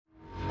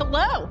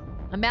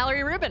I'm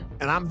Mallory Rubin.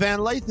 And I'm Van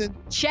Lathan.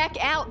 Check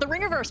out the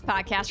Ringerverse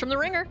podcast from The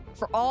Ringer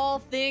for all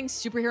things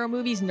superhero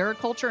movies, nerd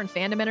culture, and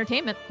fandom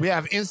entertainment. We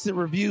have instant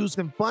reviews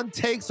and fun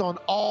takes on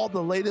all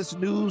the latest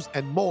news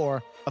and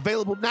more,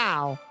 available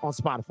now on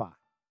Spotify.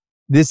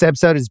 This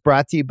episode is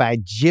brought to you by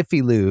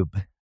Jiffy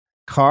Lube.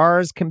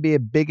 Cars can be a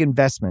big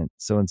investment,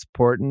 so it's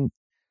important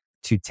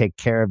to take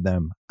care of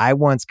them. I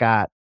once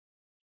got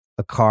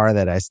a car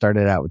that I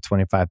started out with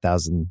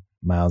 25,000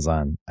 miles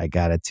on. I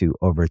got it to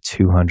over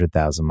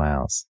 200,000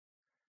 miles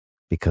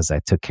because I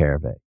took care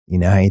of it. You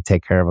know how you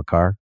take care of a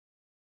car?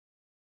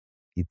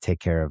 You take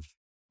care of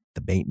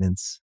the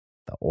maintenance,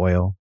 the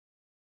oil,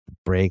 the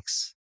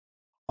brakes,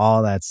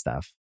 all that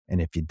stuff.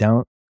 And if you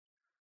don't,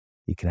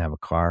 you can have a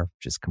car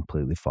just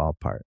completely fall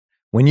apart.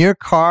 When your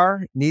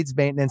car needs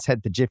maintenance,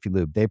 head to Jiffy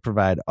Lube. They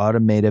provide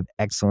automotive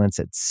excellence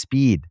at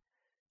speed.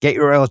 Get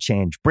your oil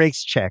change,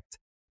 brakes checked,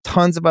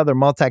 tons of other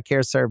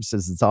multi-care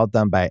services. It's all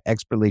done by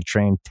expertly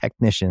trained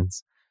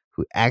technicians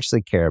who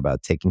actually care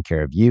about taking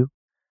care of you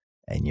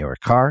and your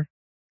car.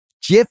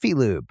 Jiffy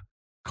Lube,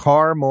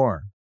 car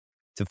more.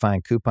 To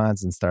find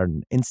coupons and start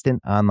an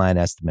instant online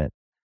estimate,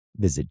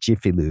 visit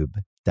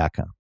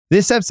jiffylube.com.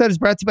 This episode is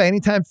brought to you by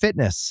Anytime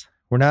Fitness.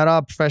 We're not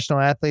all professional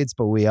athletes,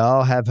 but we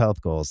all have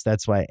health goals.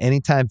 That's why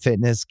Anytime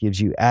Fitness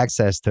gives you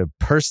access to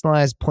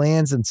personalized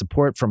plans and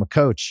support from a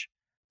coach.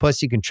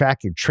 Plus, you can track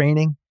your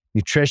training,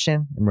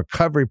 nutrition, and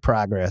recovery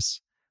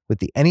progress with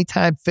the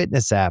Anytime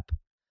Fitness app,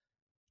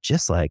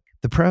 just like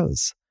the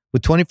pros.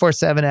 With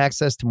 24/7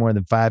 access to more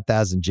than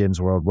 5,000 gyms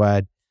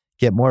worldwide,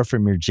 get more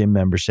from your gym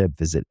membership.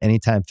 Visit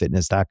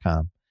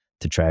anytimefitness.com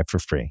to try it for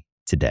free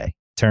today.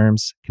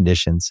 Terms,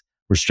 conditions,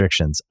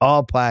 restrictions all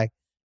apply.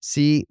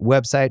 See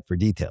website for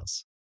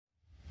details.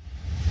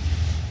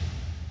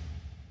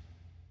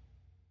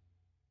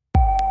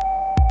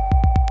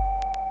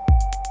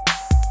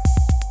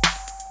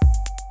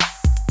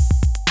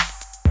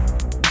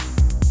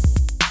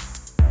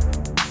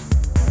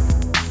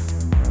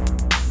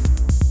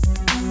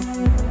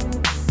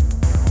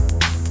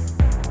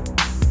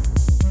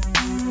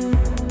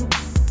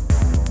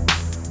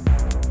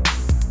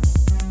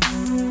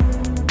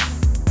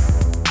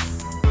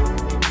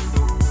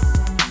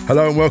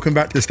 Hello and welcome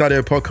back to the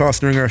Stadio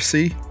Podcast, Ringer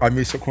FC. I'm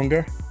Musa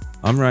Kwonga.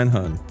 I'm Ryan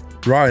Hearn.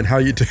 Ryan, how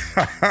you doing?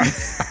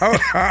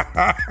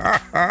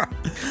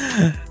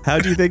 How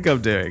do you think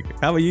I'm doing?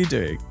 How are you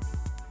doing?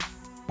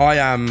 I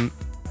am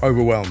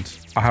overwhelmed.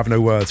 I have no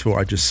words for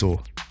what I just saw.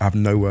 I have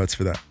no words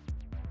for that.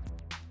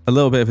 A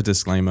little bit of a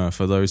disclaimer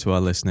for those who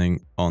are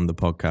listening on the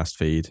podcast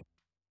feed.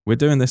 We're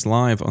doing this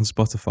live on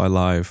Spotify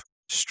Live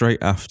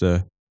straight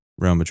after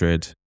Real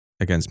Madrid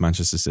against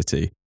Manchester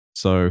City.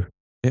 So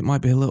it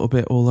might be a little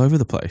bit all over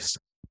the place.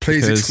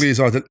 Please excuse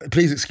our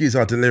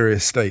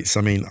delirious states.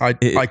 I mean,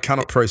 I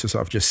cannot process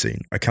what I've just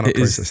seen. I cannot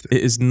process it.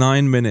 It is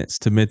 9 minutes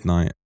to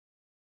midnight,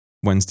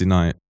 Wednesday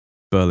night,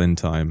 Berlin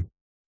time,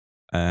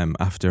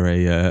 after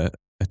a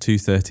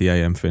 2:30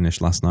 a.m.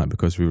 finish last night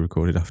because we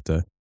recorded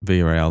after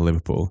Villarreal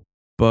Liverpool.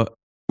 But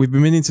we've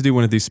been meaning to do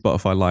one of these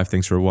Spotify Live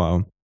things for a while,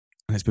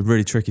 and it's been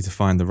really tricky to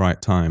find the right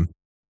time.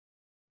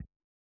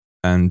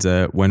 And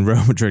when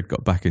Real Madrid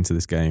got back into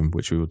this game,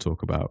 which we will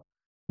talk about,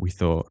 we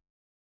thought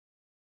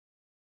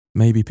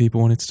maybe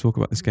people wanted to talk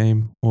about this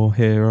game or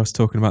hear us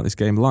talking about this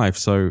game live.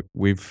 So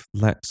we've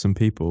let some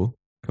people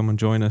come and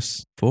join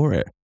us for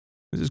it.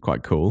 This is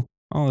quite cool.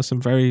 Oh, there's some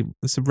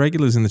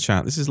regulars in the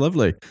chat. This is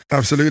lovely.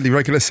 Absolutely.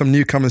 Regulars, some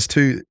newcomers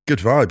too. Good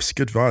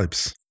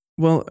vibes.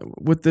 Well,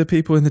 would the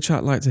people in the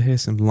chat like to hear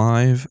some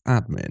live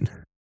admin?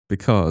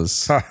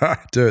 Because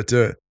do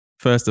it.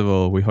 First of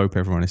all, we hope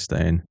everyone is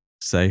staying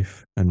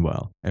safe and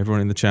well.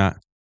 Everyone in the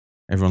chat,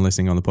 everyone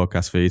listening on the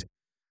podcast feed.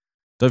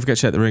 Don't forget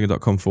to check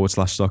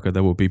theringer.com/soccer.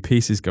 There will be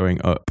pieces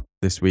going up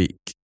this week.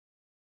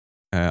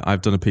 I've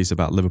done a piece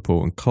about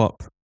Liverpool and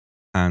Klopp,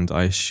 and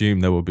I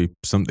assume there will be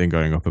something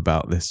going up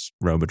about this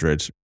Real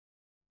Madrid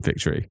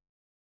victory.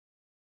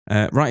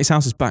 Wrighty's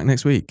House is back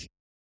next week.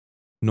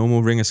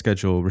 Normal Ringer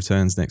schedule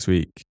returns next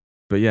week.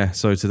 But yeah,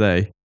 so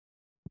today,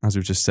 as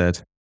we've just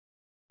said,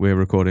 we're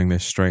recording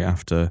this straight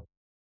after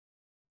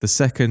the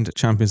second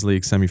Champions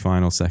League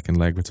semi-final second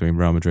leg between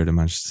Real Madrid and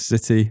Manchester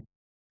City.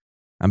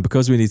 And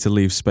because we need to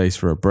leave space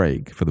for a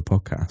break for the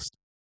podcast,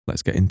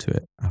 let's get into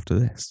it after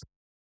this.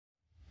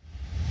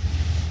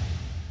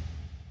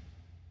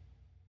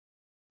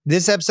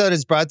 This episode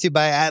is brought to you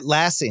by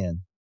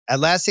Atlassian.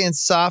 Atlassian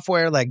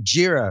software like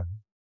Jira,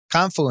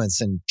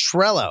 Confluence, and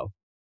Trello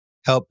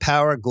help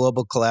power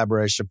global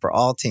collaboration for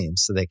all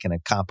teams so they can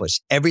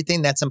accomplish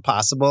everything that's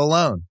impossible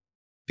alone.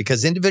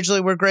 Because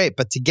individually we're great,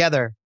 but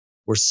together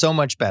we're so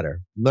much better.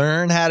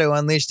 Learn how to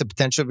unleash the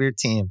potential of your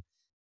team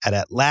at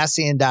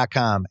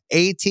Atlassian.com.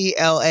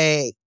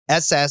 Atlassian.com.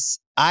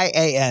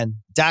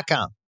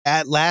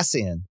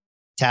 Atlassian.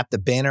 Tap the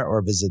banner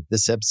or visit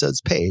this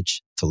episode's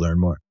page to learn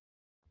more.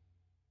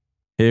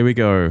 Here we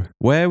go.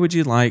 Where would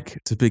you like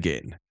to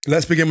begin?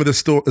 Let's begin with the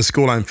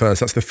scoreline first.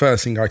 That's the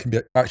first thing I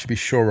can actually be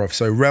sure of.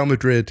 So Real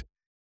Madrid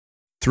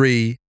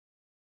 3,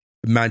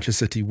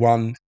 Manchester City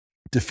 1,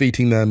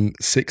 defeating them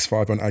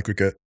 6-5 on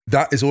aggregate.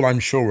 That is all I'm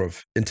sure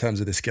of in terms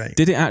of this game.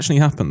 Did it actually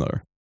happen though?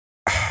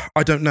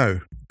 I don't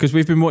know. Because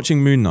we've been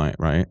watching Moon Knight,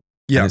 right?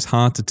 Yeah. And it's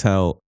hard to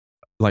tell,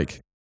 like,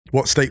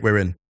 what state we're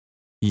in.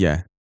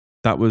 Yeah.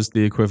 That was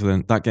the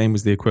equivalent. That game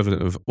was the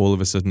equivalent of all of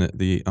a sudden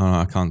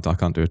I can't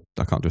do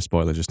a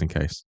spoiler just in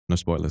case. No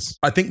spoilers.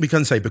 I think we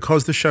can say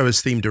because the show is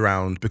themed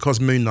around, because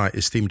Moon Knight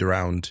is themed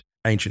around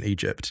ancient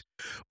Egypt,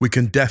 we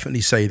can definitely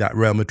say that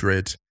Real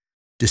Madrid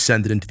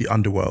descended into the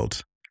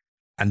underworld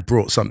and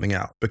brought something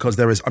out. Because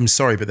there is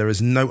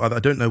no other, I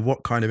don't know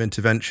what kind of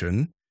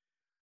intervention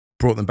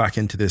brought them back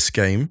into this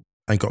game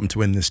and got them to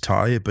win this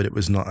tie, but it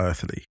was not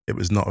earthly. It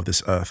was not of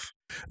this earth.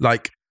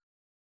 Like,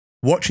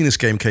 watching this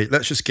game, Kate,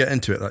 let's just get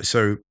into it. Like,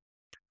 so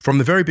from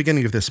the very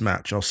beginning of this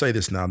match, I'll say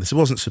this now, this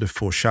wasn't sort of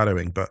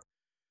foreshadowing, but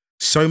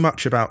so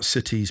much about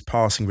City's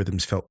passing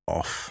rhythms felt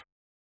off.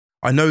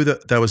 I know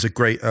that there was a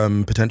great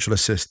potential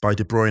assist by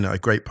De Bruyne, a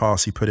great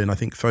pass he put in, I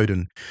think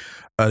Foden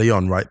early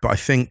on, right? But I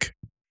think,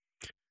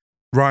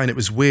 Ryan, it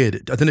was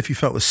weird. I don't know if you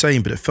felt the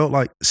same, but it felt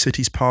like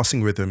City's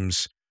passing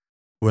rhythms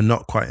were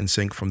not quite in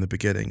sync from the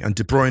beginning. And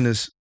De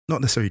Bruyne's,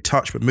 not necessarily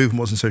touch, but movement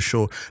wasn't so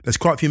sure. There's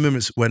quite a few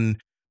moments when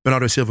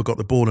Bernardo Silva got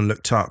the ball and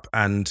looked up,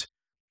 and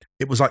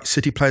it was like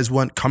City players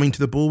weren't coming to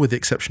the ball with the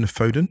exception of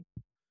Foden.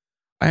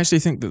 I actually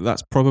think that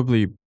that's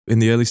probably, in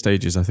the early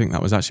stages, I think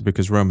that was actually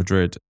because Real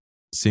Madrid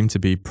seemed to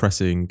be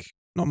pressing,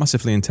 not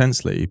massively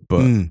intensely,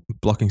 but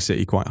blocking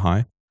City quite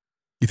high.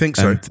 You think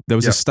so? And there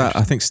was a stat,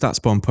 I think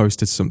StatsBomb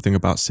posted something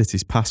about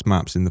City's pass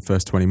maps in the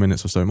first 20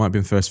 minutes or so, it might be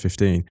in the first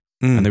 15,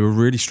 and they were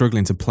really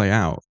struggling to play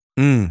out.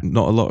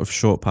 Not a lot of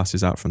short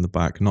passes out from the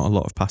back, not a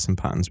lot of passing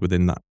patterns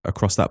within that,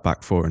 across that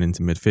back four and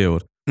into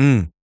midfield.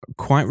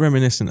 Quite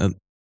reminiscent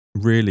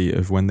really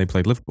of when they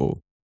played Liverpool.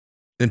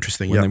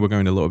 Interesting, when they were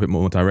going a little bit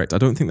more direct. I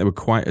don't think they were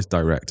quite as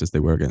direct as they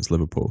were against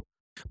Liverpool.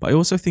 But I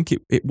also think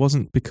it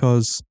wasn't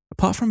because,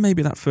 apart from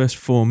maybe that first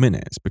 4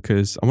 minutes,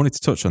 because I wanted to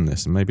touch on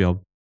this and maybe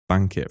I'll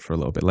bank it for a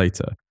little bit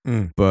later,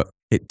 but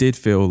it did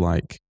feel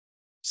like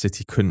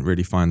City couldn't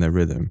really find their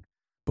rhythm.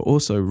 But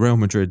also Real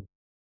Madrid,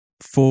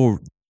 for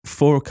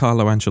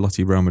Carlo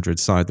Ancelotti Real Madrid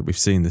side that we've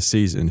seen this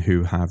season,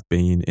 who have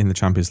been in the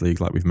Champions League,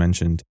 like we've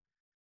mentioned,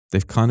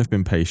 they've kind of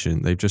been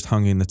patient. They've just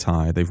hung in the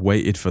tie. They've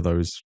waited for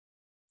those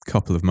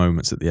couple of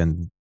moments at the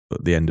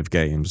end of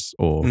games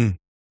or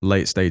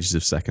late stages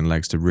of second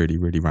legs to really,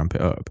 really ramp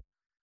it up.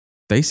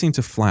 They seem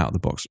to fly out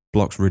the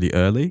blocks really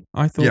early,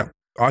 I thought. Yeah,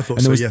 I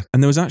thought so.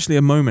 And there was actually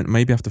a moment,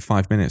 maybe after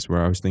 5 minutes,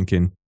 where I was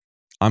thinking,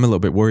 I'm a little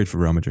bit worried for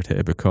Real Madrid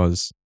here,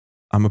 because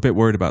I'm a bit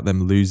worried about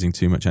them losing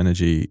too much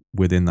energy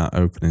within that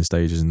opening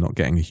stages and not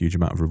getting a huge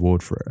amount of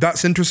reward for it.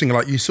 That's interesting.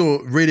 Like you saw,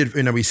 really,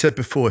 we said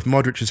before, if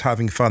Modric is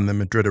having fun, then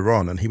Madrid are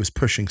on, and he was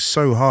pushing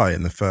so high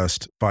in the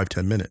first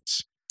 5-10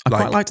 minutes. I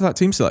quite liked that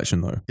team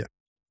selection though. Yeah.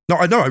 No,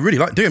 I know. I really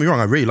liked. Don't get me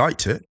wrong. I really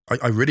liked it.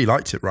 I really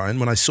liked it, Ryan.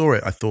 When I saw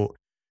it, I thought,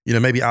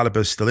 maybe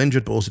Alaba's still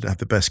injured, but also didn't have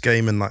the best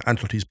game, and like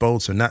Ancelotti's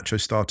bold, so Nacho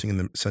starting in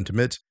the centre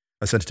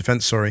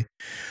defence. Sorry,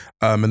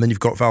 and then you've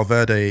got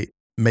Valverde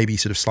maybe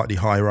sort of slightly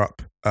higher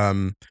up.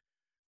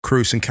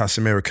 Kroos and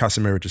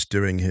Casemiro just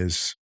doing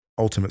his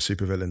ultimate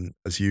supervillain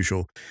as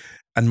usual,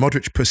 and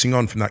Modric pushing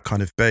on from that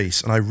kind of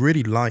base. And I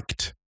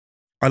liked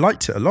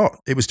it a lot.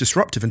 It was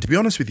disruptive, and to be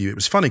honest with you, it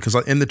was funny because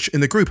in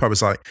the group I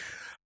was like,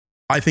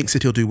 I think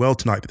City will do well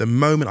tonight. But the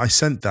moment I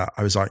sent that,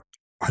 I was like,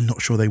 I'm not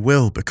sure they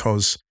will,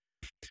 because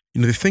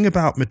the thing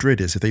about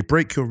Madrid is if they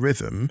break your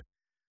rhythm,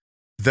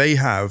 they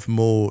have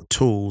more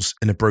tools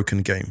in a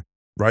broken game,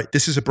 right?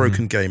 This is a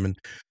broken game, and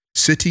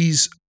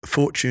City's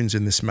fortunes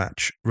in this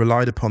match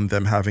relied upon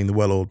them having the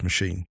well-oiled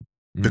machine.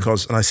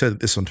 Because, and I said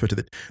this on Twitter,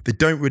 that they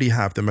don't really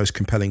have the most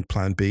compelling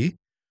plan B,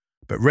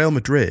 but Real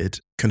Madrid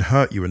can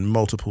hurt you in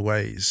multiple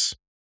ways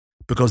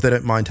because they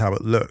don't mind how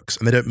it looks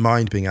and they don't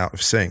mind being out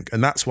of sync.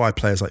 And that's why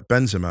players like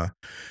Benzema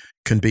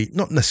can be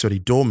not necessarily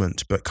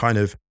dormant, but kind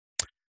of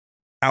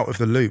out of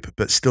the loop,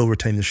 but still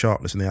retain the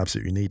sharpness when they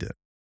absolutely need it.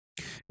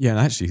 Yeah, and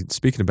actually,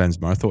 speaking of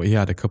Benzema, I thought he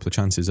had a couple of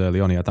chances early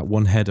on. He had that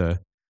one header.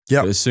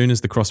 Yeah. As soon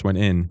as the cross went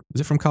in,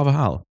 was it from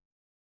Carvajal?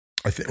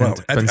 I think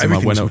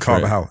everything was from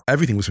Carvajal.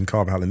 Everything was from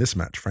Carvajal in this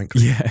match,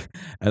 frankly. Yeah.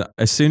 And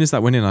as soon as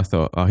that went in, I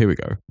thought, oh, here we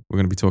go. We're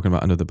going to be talking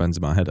about another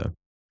Benzema header.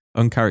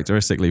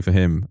 Uncharacteristically for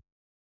him,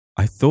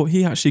 I thought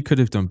he actually could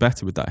have done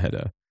better with that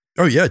header.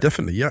 Oh, yeah,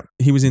 definitely, yeah.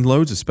 He was in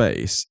loads of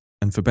space.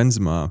 And for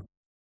Benzema,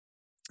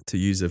 to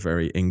use a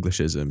very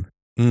Englishism,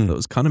 that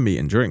was kind of meat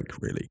and drink,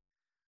 really.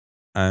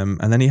 And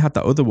then he had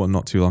that other one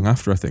not too long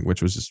after, I think,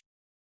 which was just,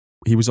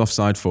 he was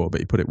offside for, but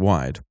he put it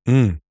wide.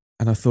 And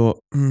I thought,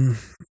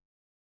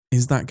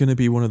 is that going to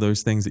be one of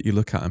those things that you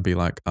look at and be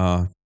like,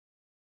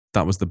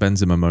 that was the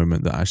Benzema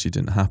moment that actually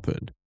didn't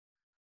happen?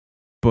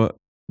 But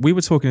we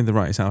were talking in the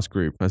Writers' House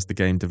group as the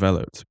game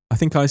developed. I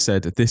think I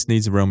said that this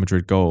needs a Real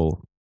Madrid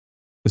goal.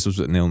 This was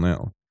at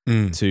 0-0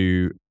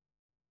 to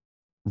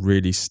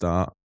really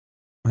start.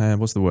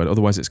 What's the word?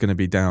 Otherwise, it's going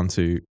to go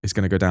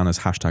down as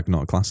hashtag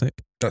not a classic.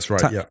 That's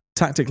right. Yeah.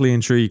 Tactically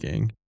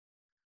intriguing,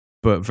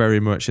 but very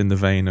much in the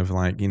vein of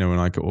like, when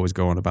I could always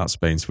go on about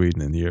Spain,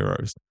 Sweden in the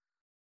Euros.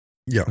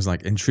 Yeah. It was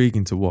like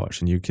intriguing to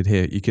watch, and I could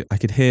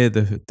hear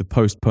the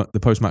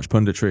post-match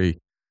punditry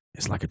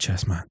it's like a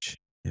chess match.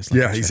 It's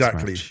like a chess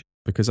exactly. match.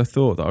 Because I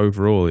thought that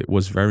overall it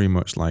was very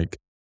much like,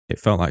 it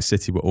felt like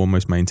City were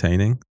almost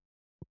maintaining.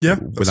 Yeah,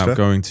 without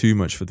going too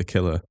much for the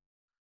killer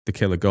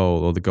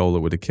goal, or the goal that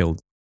would have killed.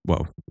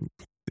 Well,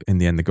 in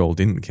the end, the goal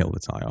didn't kill the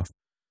tie off.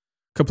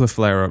 A couple of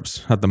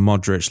flare-ups, had the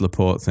Modric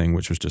Laporte thing,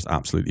 which was just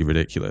absolutely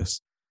ridiculous.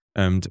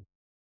 And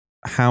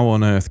how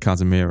on earth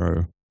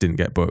Casemiro didn't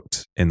get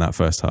booked in that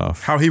first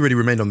half? How he really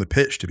remained on the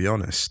pitch, to be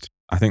honest.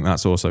 I think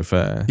that's also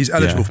fair. He's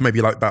eligible for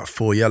maybe like about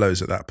 4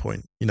 yellows at that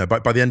point. You know, by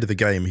the end of the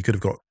game, he could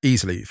have got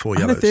easily 4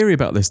 yellows. I have a theory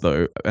about this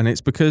though, and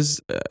it's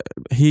because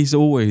he's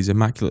always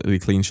immaculately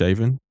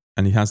clean-shaven,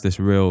 and he has this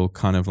real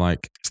kind of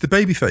like... It's the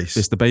baby face.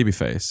 It's the baby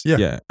face.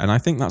 Yeah. And I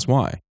think that's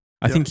why.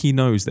 I think he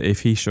knows that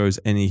if he shows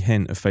any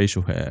hint of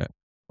facial hair,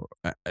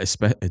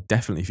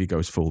 definitely if he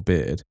goes full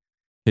beard,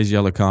 his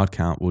yellow card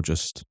count will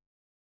just...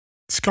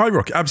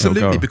 Skyrocket,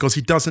 absolutely, because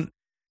he doesn't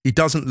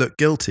look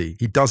guilty.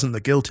 He doesn't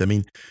look guilty. I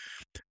mean,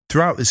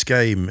 throughout this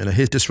game, in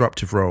his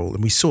disruptive role,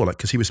 and we saw like,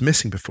 because he was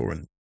missing before,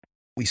 and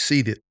we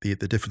see the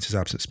difference his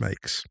absence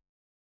makes.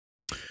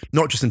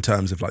 Not just in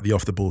terms of like the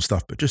off-the-ball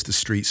stuff, but just the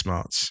street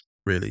smarts,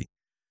 really,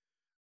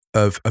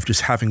 of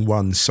just having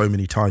won so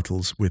many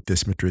titles with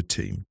this Madrid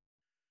team.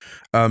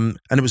 And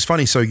it was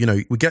funny. So, you know,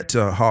 we get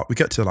to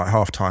like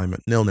half time at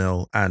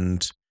 0-0,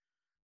 and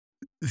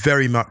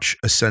very much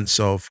a sense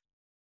of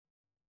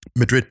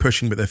Madrid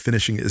pushing, but their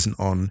finishing isn't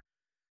on.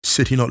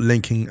 City not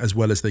linking as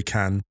well as they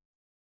can.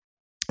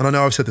 And I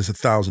know I've said this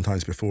 1,000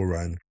 times before,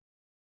 Ryan,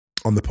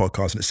 on the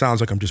podcast, and it sounds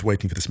like I'm just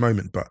waiting for this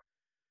moment, but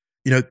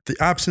you know, the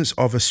absence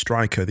of a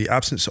striker, the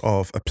absence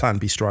of a plan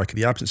B striker,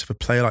 the absence of a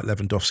player like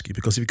Lewandowski,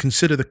 because if you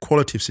consider the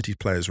quality of City's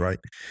players, right,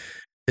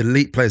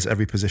 elite players at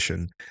every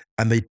position,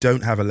 and they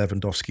don't have a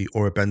Lewandowski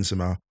or a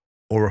Benzema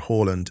or a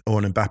Haaland or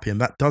an Mbappe,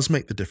 and that does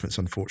make the difference,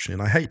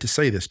 unfortunately. And I hate to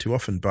say this too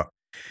often, but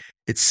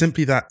it's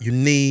simply that you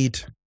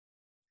need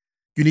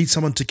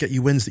someone to get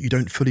you wins that you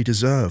don't fully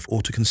deserve,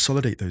 or to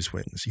consolidate those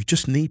wins. You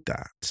just need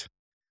that.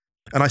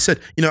 And I said,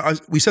 you know,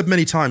 we said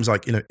many times,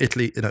 like, you know,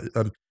 Italy, you know,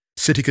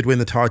 City could win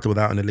the title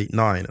without an elite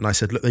 9. And I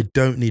said, look, they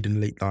don't need an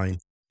elite 9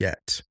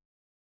 yet.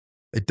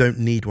 They don't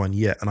need one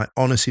yet. And I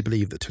honestly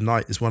believe that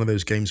tonight is one of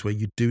those games where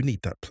you do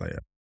need that player.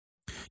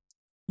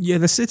 Yeah,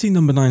 the City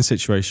number 9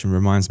 situation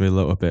reminds me a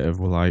little bit of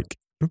like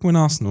when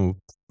Arsenal,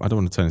 I don't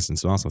want to turn this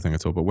into an Arsenal thing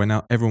at all, but when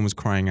everyone was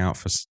crying out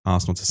for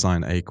Arsenal to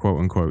sign a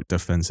quote-unquote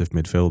defensive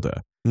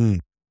midfielder.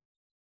 And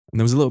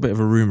there was a little bit of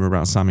a rumour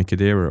about Sami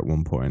Khedira at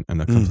one point,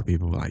 and a couple of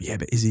people were like, yeah,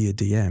 but is he a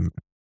DM?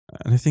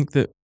 And I think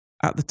that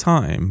at the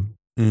time,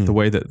 the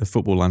way that the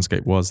football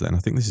landscape was then, I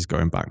think this is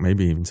going back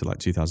maybe even to like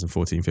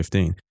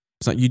 2014-15,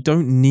 it's like you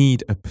don't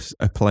need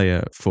a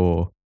player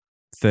for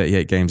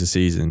 38 games a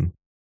season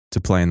to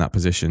play in that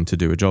position to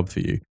do a job for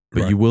you,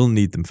 but you will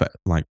need them for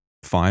like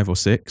 5 or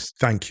 6.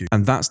 Thank you.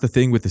 And that's the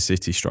thing with the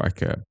City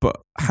striker.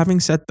 But having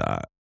said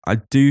that, I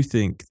do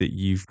think that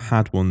you've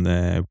had one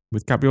there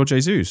with Gabriel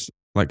Jesus.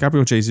 Like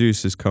Gabriel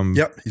Jesus has come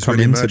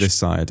really into this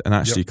side and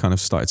actually kind of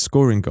started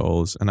scoring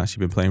goals and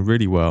actually been playing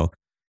really well.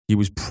 He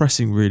was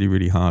pressing really,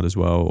 really hard as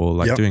well, or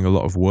like doing a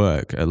lot of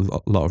work, a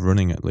lot of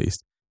running at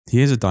least.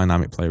 He is a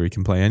dynamic player. He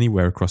can play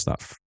anywhere across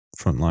that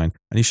front line.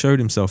 And he showed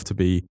himself to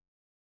be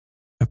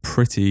a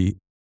pretty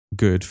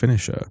good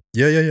finisher.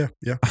 Yeah.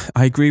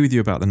 I agree with you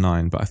about the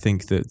 9, but I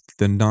think that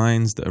the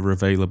 9s that are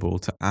available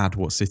to add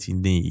what City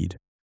need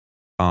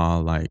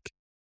are like...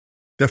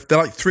 They're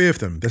like 3 of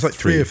them. There's like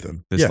 3 of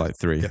them. There's like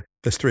 3. Yeah,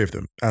 there's 3 of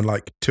them. And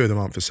like 2 of them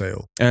aren't for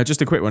sale.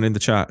 Just a quick one in the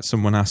chat.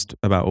 Someone asked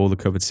about all the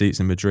covered seats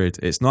in Madrid.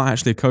 It's not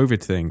actually a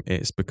COVID thing.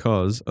 It's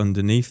because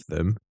underneath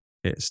them,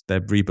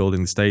 they're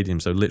rebuilding the stadium.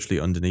 So literally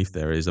underneath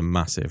there is a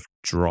massive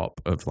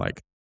drop of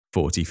like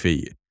 40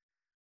 feet,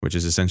 which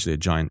is essentially a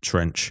giant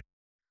trench,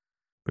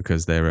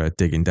 because they're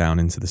digging down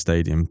into the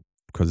stadium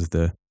because of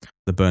the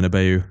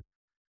Bernabeu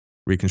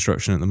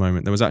reconstruction at the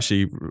moment. There was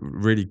actually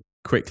really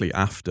quickly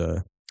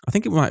after, I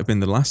think it might have been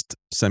the last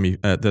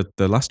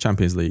the last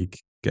Champions League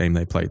game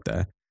they played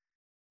there,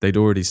 they'd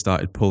already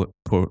started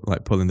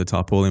pulling the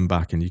tarpaulin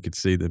back, and you could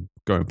see them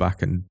going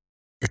back, and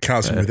the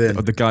chasm within.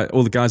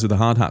 All the guys with the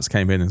hard hats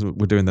came in and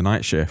were doing the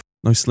night shift.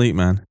 No sleep,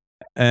 man.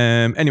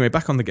 Anyway,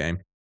 back on the game.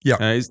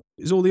 Yeah.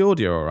 Is all the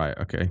audio all right?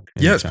 Okay.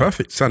 Yeah, it's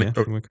perfect. Sounding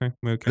okay.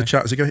 The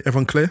chat is okay.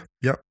 Everyone clear?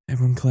 Yeah.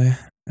 Everyone clear.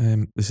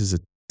 This is a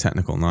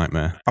technical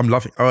nightmare. I'm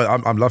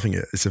loving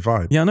it. It's a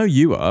vibe. Yeah, I know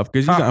you are,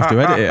 because you don't have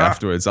to edit it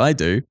afterwards. I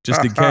do,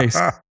 just in case.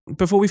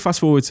 Before we fast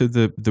forward to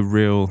the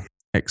real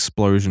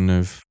explosion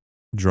of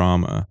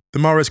drama. The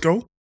Mahrez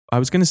goal? I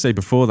was going to say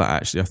before that,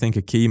 actually, I think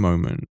a key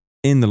moment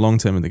in the long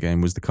term of the game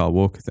was the Kyle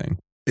Walker thing.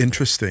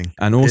 Interesting.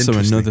 And also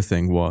another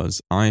thing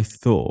was, I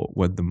thought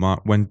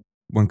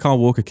when Kyle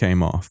Walker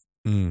came off,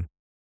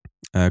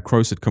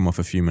 Kroos had come off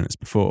a few minutes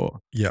before.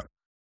 Yeah.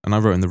 And I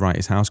wrote in the Write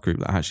His House group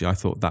that actually I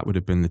thought that would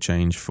have been the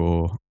change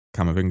for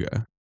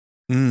Camavinga.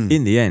 In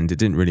the end, it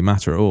didn't really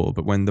matter at all.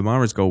 But when the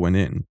Mahrez goal went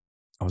in,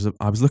 I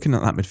was looking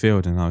at that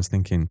midfield and I was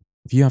thinking,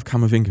 if you have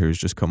Camavinga who's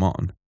just come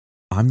on,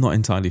 I'm not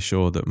entirely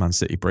sure that Man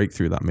City break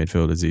through that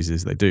midfield as easy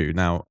as they do.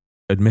 Now,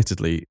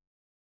 admittedly,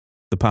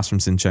 the pass from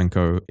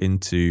Zinchenko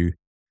into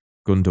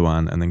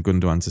Gundogan, and then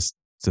Gundogan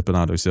to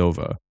Bernardo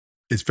Silva.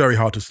 It's very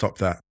hard to stop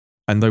that.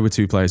 And they were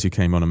two players who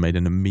came on and made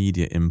an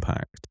immediate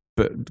impact.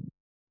 But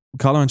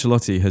Carlo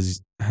Ancelotti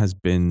has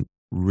been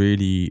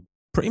really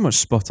pretty much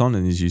spot on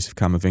in his use of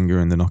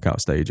Camavinga in the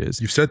knockout stages.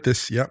 You've said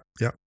this, yeah.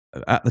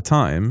 At the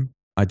time,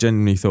 I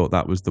genuinely thought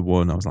that was the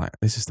one. I was like,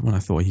 this is the one I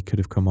thought he could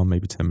have come on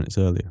maybe 10 minutes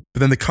earlier. But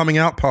then the coming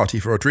out party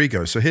for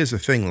Rodrigo. So here's the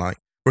thing, like,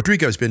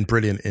 Rodrigo's been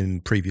brilliant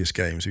in previous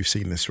games. We've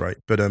seen this, right?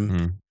 But,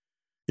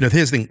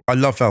 here's the thing. I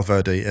love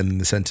Valverde in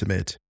the centre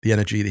mid. The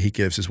energy that he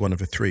gives is one of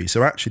the three.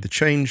 So actually the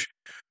change,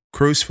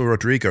 Kroos for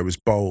Rodrigo, was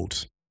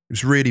bold. It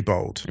was really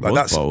bold. It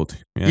was bold.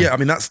 Yeah, I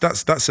mean, that's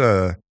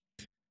a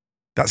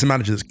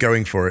manager that's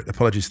going for it.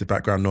 Apologies for the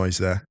background noise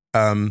there.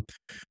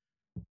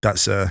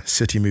 That's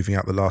City moving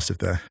out the last of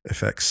their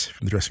effects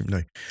from the dressing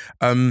room.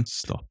 No.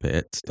 Stop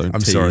it. Don't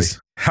I'm tease.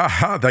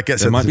 sorry. That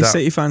gets There might be that.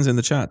 City fans in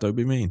the chat. Don't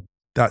be mean.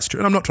 That's true.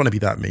 And I'm not trying to be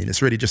that mean.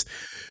 It's really just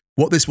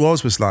what this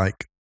was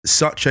like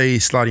such a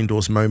sliding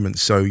doors moment.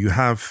 So you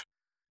have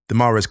the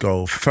Mahrez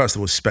goal. First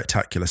of all,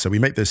 spectacular. So we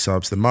make those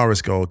subs. The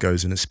Mahrez goal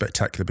goes and it's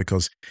spectacular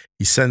because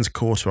he sends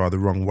Courtois the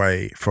wrong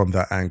way from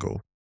that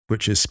angle,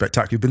 which is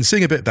spectacular. We've been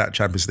seeing a bit of that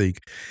Champions League.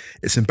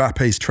 It's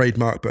Mbappe's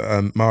trademark, but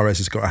Mahrez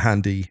has got a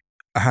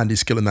handy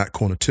skill in that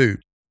corner too.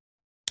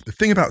 The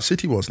thing about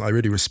City was, and I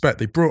really respect,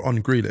 they brought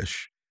on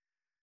Grealish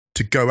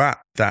to go at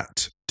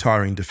that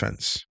tiring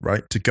defence,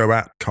 right? To go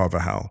at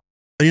Carvajal.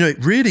 And,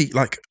 it really,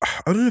 like,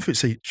 I don't know if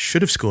it's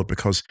should have scored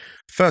because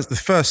the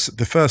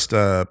first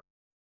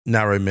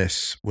narrow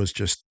miss was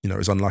just, it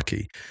was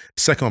unlucky.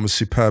 Second one was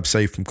superb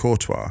save from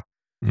Courtois.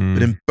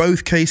 But in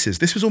both cases,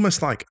 this was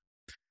almost like,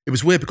 it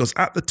was weird because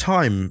at the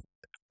time,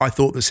 I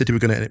thought that City were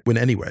going to win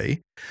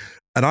anyway.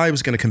 And I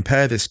was going to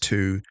compare this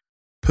to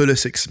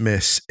Pulisic's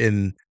miss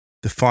in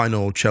the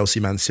final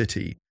Chelsea-Man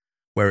City,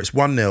 where it's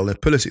 1-0.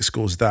 If Pulisic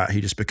scores that, he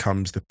just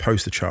becomes the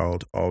poster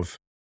child of,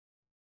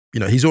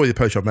 he's already the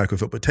poster child of American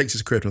football, but takes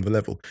his career to another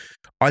level.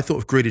 I thought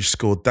if Grealish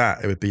scored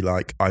that, it would be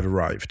like, I've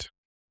arrived.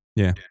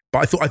 Yeah.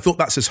 But I thought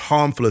that's as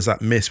harmful as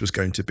that miss was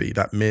going to be.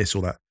 That miss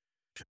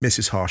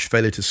is harsh,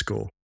 failure to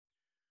score.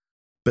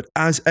 But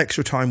as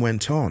extra time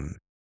went on,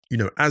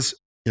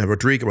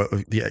 Rodrigo,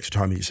 the extra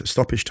time,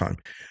 stoppage time,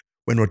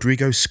 when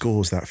Rodrigo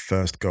scores that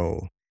first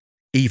goal,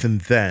 even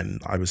then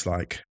I was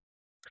like,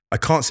 I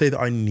can't say that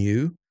I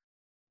knew,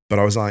 but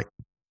I was like,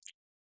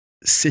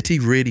 City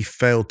really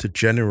failed to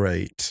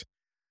generate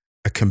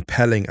a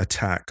compelling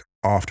attack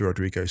after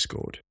Rodrigo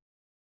scored.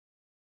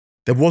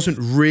 There wasn't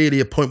really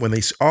a point when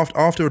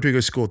after Rodrigo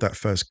scored that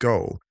first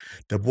goal,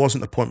 there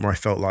wasn't a point where I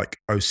felt like,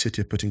 oh,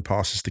 City are putting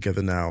passes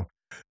together now.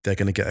 They're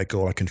going to get a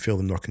goal. I can feel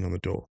them knocking on the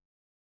door.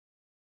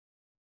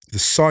 The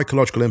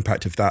psychological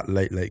impact of that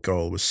late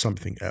goal was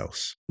something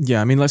else.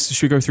 Yeah, I mean,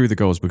 should we go through the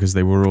goals because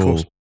they were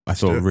all, I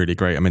thought, really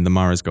great. I mean, the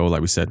Mahrez goal,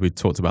 like we said, we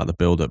talked about the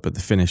build-up, but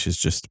the finish is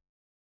just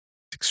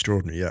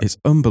extraordinary. Yeah, it's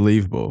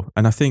unbelievable.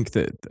 And I think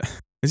that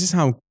this is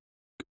how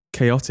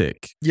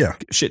chaotic. Yeah,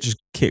 shit just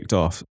kicked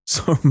off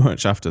so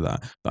much after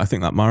that. But I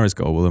think that Mahrez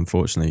goal will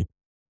unfortunately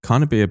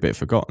kind of be a bit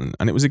forgotten.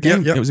 And it was a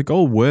game. It was a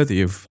goal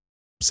worthy of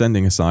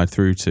sending a side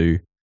through to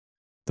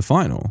the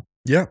final.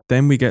 Yeah.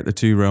 Then we get the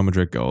two Real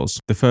Madrid goals.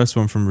 The first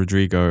one from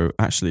Rodrigo,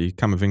 actually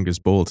Camavinga's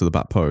ball to the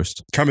back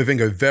post.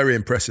 Camavinga, very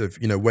impressive,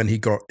 when he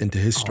got into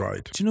his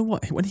stride. Do you know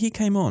what? When he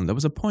came on, there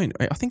was a point,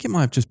 I think it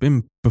might have just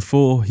been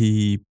before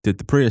he did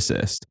the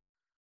pre-assist,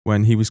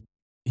 when he was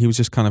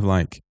just kind of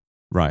like,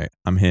 right,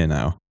 I'm here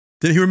now.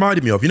 He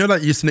reminded me of,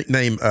 like you used to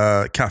nickname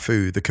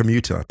Cafu, the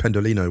commuter,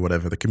 Pendolino,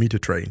 whatever, the commuter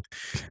train.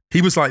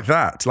 He was like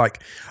that.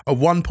 Like at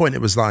one point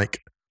it was like,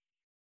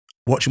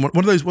 watching one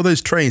of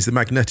those trains, the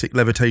magnetic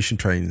levitation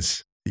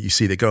trains that you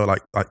see that go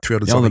like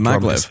 300 the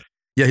kilometers. maglev.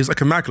 Yeah, he was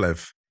like a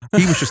maglev.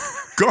 He was just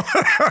gone.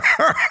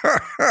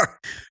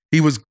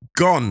 He was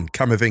gone,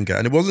 Camavinga.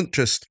 And it wasn't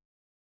just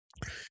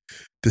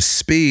the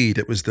speed,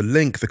 it was the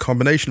link, the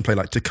combination play,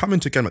 like to come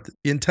into a game, like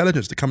the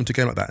intelligence to come into a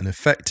game like that and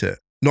affect it,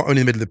 not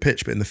only in the middle of the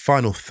pitch, but in the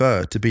final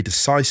third, to be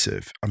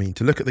decisive. I mean,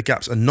 to look at the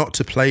gaps and not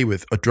to play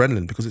with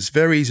adrenaline, because it's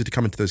very easy to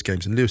come into those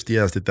games. And Luis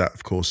Diaz did that,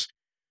 of course,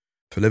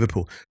 for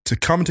Liverpool. To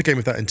come into a game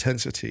with that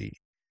intensity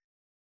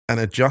and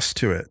adjust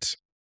to it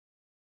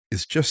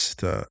is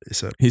just,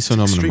 he's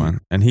phenomenal, man.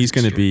 And he's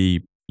going to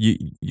be,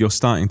 you're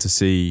starting to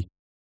see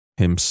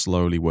him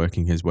slowly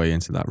working his way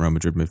into that Real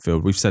Madrid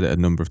midfield. We've said it a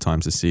number of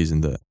times this season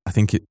that I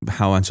think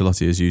how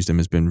Ancelotti has used him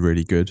has been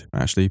really good,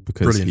 actually,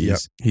 because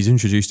he's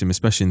introduced him,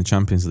 especially in the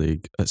Champions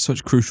League, at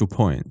such crucial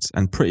points.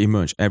 And pretty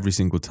much every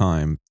single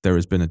time there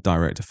has been a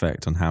direct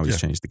effect on how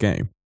he's changed the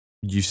game.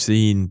 You've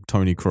seen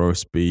Toni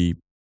Kroos be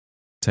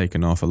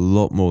taken off a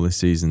lot more this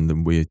season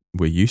than we're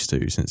used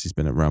to since he's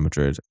been at Real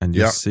Madrid. And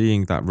you're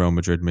seeing that Real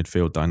Madrid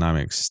midfield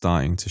dynamics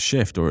starting to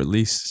shift, or at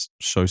least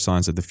show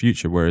signs of the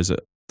future. Whereas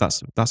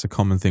that's a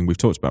common thing we've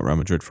talked about Real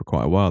Madrid for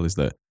quite a while, is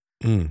that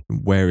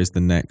where is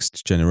the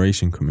next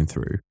generation coming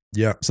through?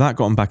 Yeah. So that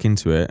got him back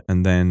into it.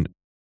 And then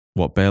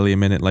barely a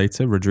minute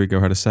later,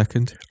 Rodrigo had a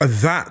second.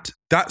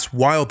 That's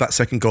wild, that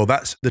second goal.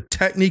 That's the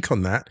technique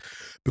on that,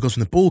 because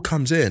when the ball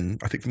comes in,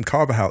 I think from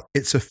Carvajal,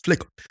 it's a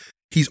flick.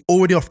 He's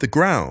already off the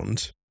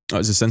ground. Oh,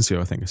 it's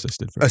Asensio, I think,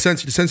 assisted. For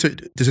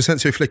Does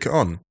Asensio flick it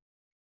on?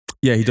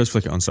 Yeah, he does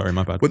flick it on. Sorry,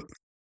 my bad. When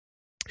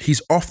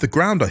he's off the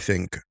ground, I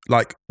think.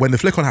 Like when the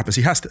flick on happens,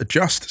 he has to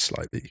adjust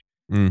slightly.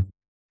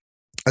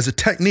 As a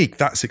technique,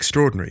 that's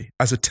extraordinary.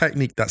 As a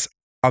technique, that's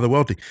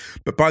otherworldly.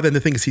 But by then, the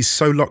thing is, he's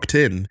so locked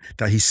in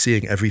that he's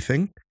seeing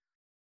everything.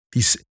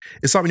 It's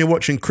like when you're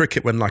watching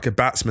cricket when like a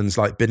batsman's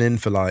like been in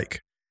for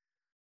like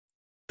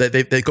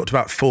they've got to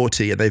about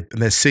 40 and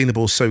they're seeing the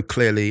ball so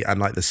clearly, and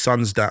like the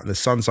sun's down, the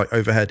sun's like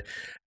overhead,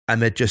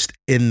 and they're just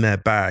in their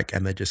bag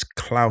and they're just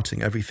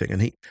clouting everything.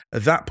 And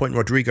at that point,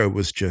 Rodrigo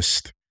was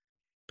just,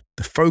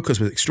 the focus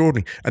was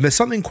extraordinary. And there's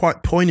something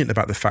quite poignant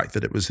about the fact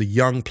that it was the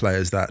young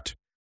players that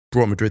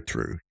brought Madrid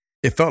through.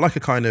 It felt like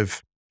a kind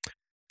of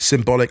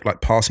symbolic,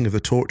 like passing of the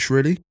torch,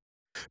 really,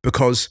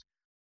 because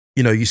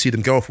you see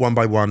them go off one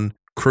by one.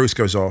 Kroos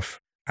goes off,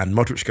 and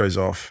Modric goes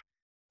off,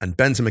 and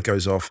Benzema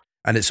goes off.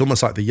 And it's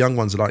almost like the young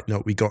ones are like,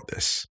 no, we got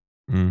this.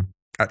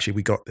 Actually,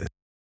 we got this.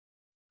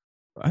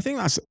 I think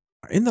that's,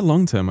 in the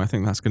long term, I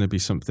think that's going to be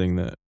something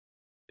that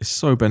is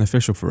so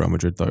beneficial for Real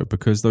Madrid, though,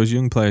 because those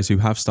young players who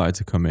have started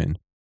to come in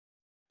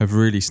have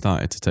really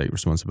started to take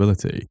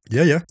responsibility.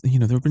 Yeah.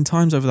 There have been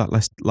times over that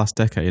last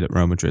decade at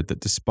Real Madrid that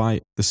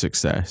despite the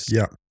success,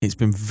 it's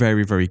been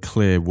very, very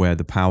clear where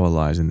the power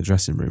lies in the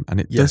dressing room. And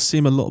it does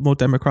seem a lot more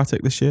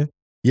democratic this year.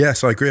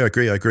 Yes, I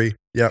agree.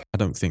 Yeah. I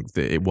don't think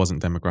that it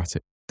wasn't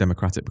democratic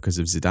because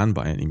of Zidane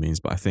by any means,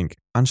 but I think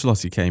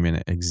Ancelotti came in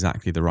at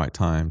exactly the right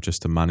time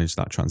just to manage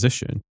that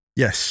transition.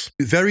 Yes.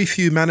 Very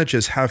few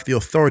managers have the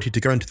authority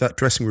to go into that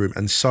dressing room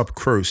and sub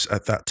Kroos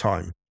at that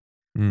time.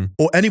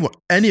 Or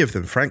any of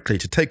them, frankly,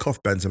 to take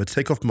off Benzema, to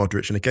take off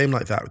Modric in a game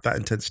like that with that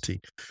intensity,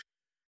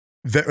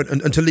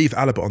 and to leave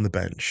Alaba on the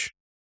bench.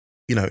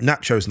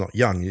 Nacho's not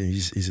young;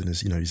 he's in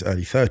his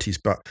early 30s,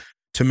 but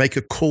to make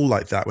a call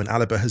like that when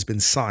Alaba has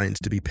been signed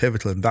to be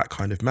pivotal and that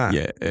kind of man.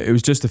 Yeah, it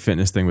was just a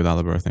fitness thing with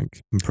Alaba, I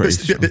think. I'm pretty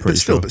sure.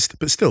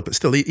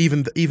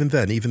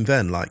 Even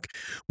then, like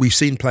we've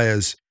seen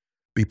players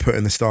be put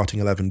in the starting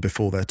 11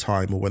 before their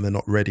time or when they're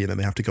not ready and then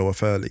they have to go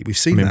off early. We've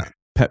seen that.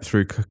 Pep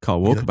threw Kyle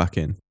Walker back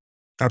in.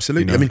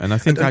 Absolutely. And I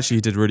think actually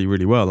he did really,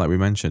 really well, like we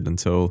mentioned,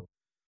 until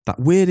that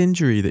weird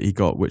injury that he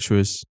got, which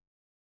was,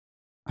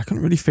 I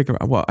couldn't really figure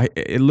out what.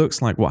 It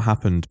looks like what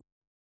happened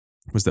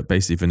was that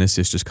basically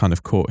Vinicius just kind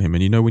of caught him.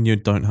 And when you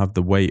don't have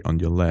the weight on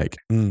your leg,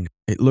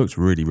 it looked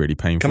really, really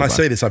painful. Can I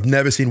say this? I've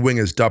never seen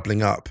wingers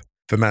doubling up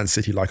for Man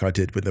City like I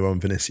did with their own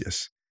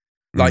Vinicius.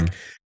 Like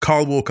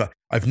Kyle Walker,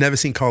 I've never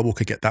seen Kyle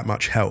Walker get that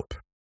much help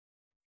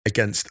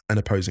against an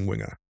opposing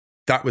winger.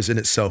 That was in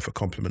itself a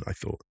compliment, I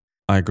thought.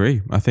 I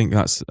agree. I think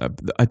that's.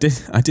 I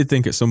did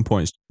think at some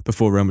points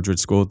before Real Madrid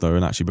scored, though,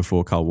 and actually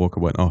before Kyle Walker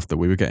went off, that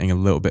we were getting a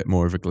little bit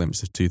more of a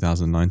glimpse of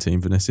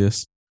 2019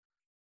 Vinicius.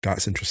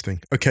 That's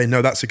interesting. Okay,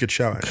 no, that's a good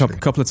shout, actually. A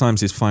couple of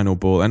times his final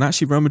ball, and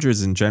actually Real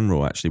Madrid in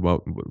general, actually,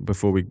 well,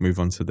 before we move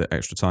on to the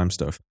extra time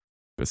stuff,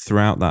 but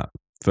throughout that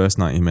first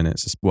 90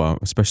 minutes, well,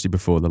 especially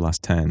before the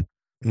last 10,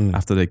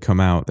 after they come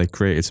out, they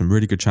created some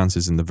really good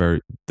chances in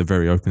the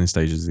very opening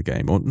stages of the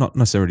game, or not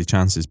necessarily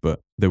chances, but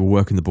they were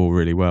working the ball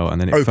really well. And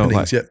then it felt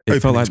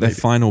like their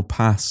final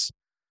pass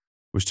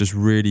was just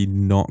really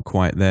not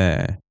quite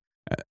there.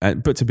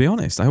 But to be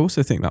honest, I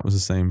also think that was the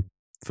same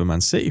for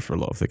Man City for a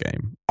lot of the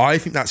game. I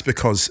think that's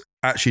because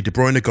actually De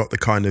Bruyne got the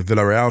kind of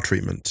Villarreal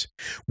treatment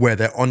where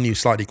they're on you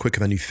slightly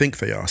quicker than you think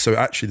they are. So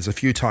actually there's a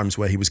few times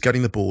where he was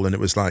getting the ball and it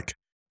was like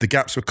the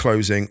gaps were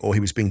closing or he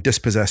was being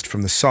dispossessed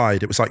from the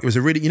side. It was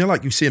a really,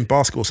 like you see in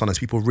basketball sometimes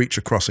people reach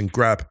across and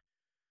grab.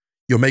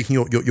 You're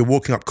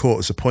walking up court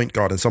as a point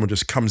guard and someone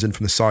just comes in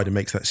from the side and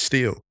makes that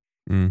steal.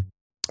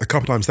 A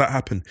couple of times that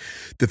happened.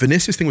 The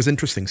Vinicius thing was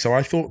interesting. So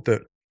I thought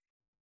that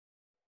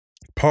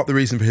part of the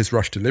reason for his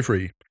rush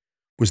delivery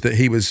was that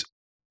he was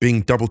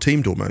being double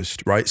teamed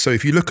almost, right? So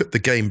if you look at the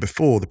game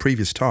before the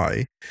previous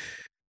tie,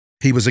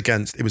 it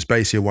was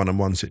basically a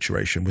one-on-one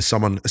situation with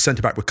someone, a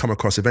centre-back would come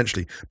across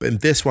eventually. But in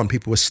this one,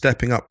 people were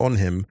stepping up on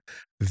him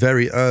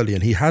very early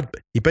and he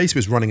basically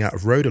was running out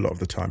of road a lot of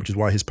the time, which is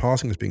why his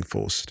passing was being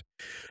forced.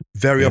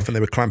 Very often they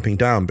were clamping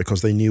down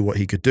because they knew what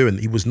he could do and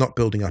he was not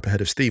building up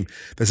ahead of steam.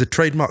 There's a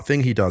trademark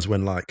thing he does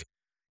when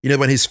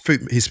when his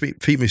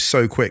feet move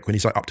so quick when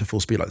he's like up to full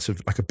speed, like sort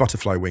of like a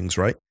butterfly wings,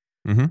 right?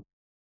 Mm-hmm.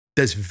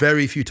 There's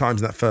very few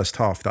times in that first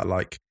half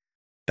that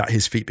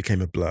his feet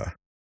became a blur,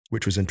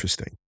 which was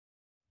interesting.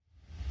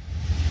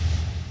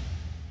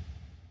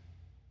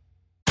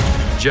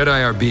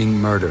 Jedi are being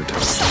murdered.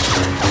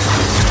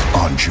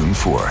 On June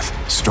 4th,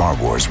 Star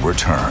Wars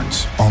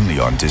returns, only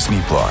on Disney+.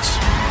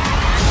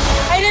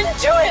 I didn't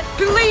do it!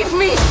 Believe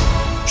me!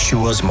 She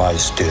was my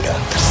student.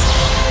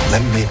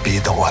 Let me be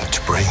the one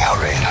to bring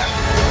her in.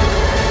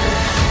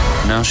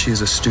 Now she is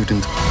a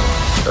student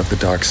of the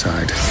dark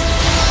side.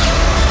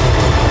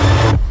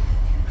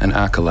 An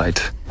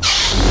acolyte.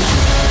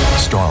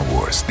 Star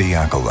Wars: The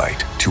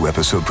Acolyte.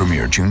 2-episode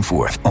premiere June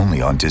 4th,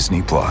 only on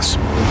Disney+.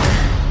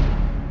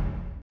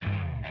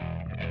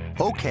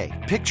 Okay,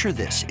 picture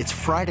this. It's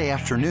Friday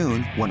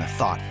afternoon when a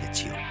thought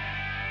hits you.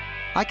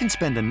 I can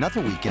spend another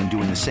weekend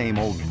doing the same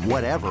old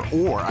whatever,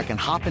 or I can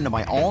hop into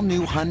my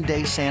all-new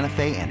Hyundai Santa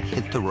Fe and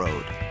hit the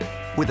road.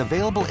 With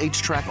available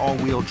H-Track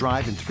all-wheel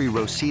drive and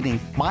 3-row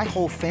seating, my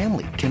whole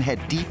family can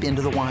head deep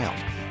into the wild.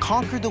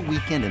 Conquer the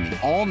weekend in the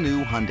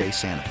all-new Hyundai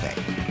Santa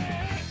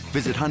Fe.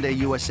 Visit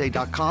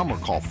HyundaiUSA.com or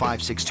call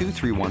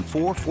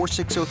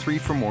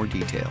 562-314-4603 for more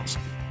details.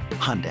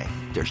 Hyundai,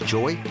 there's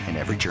joy in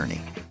every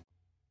journey.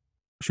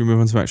 Should we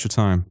move on to extra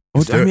time?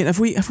 Or, I mean, have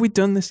we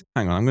done this?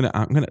 Hang on,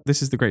 I'm gonna.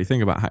 This is the great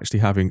thing about actually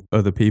having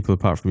other people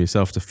apart from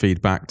yourself to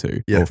feed back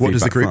to. Yeah. What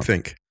does the group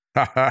think?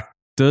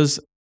 Does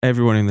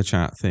everyone in the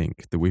chat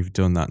think that we've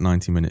done that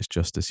 90 minutes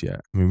justice yet?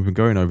 I mean, we've been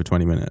going over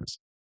 20 minutes.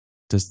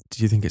 Do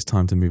you think it's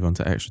time to move on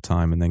to extra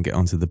time and then get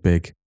onto the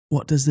big?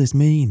 What does this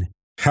mean?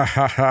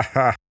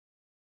 No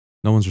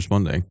one's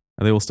responding.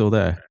 Are they all still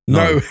there?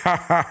 No.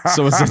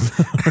 Someone said,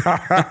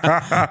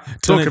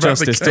 done it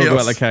justice, talk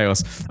about the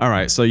chaos. All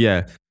right, so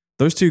yeah,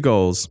 those 2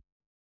 goals.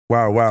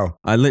 Wow.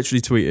 I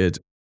literally tweeted,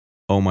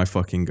 oh my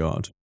fucking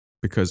God,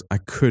 because I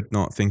could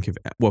not think of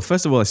it. Well,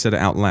 first of all, I said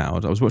it out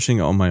loud. I was watching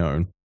it on my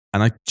own,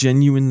 and I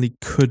genuinely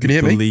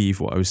couldn't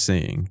believe what I was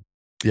seeing.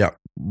 Yeah.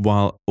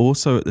 While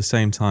also at the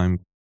same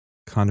time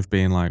kind of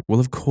being like, well,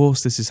 of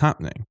course this is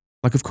happening.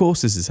 Like, of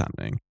course this is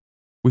happening.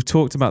 We've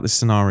talked about this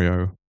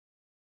scenario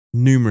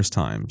numerous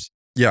times.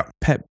 Yeah.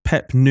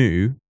 Pep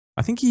knew.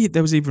 I think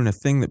there was even a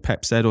thing that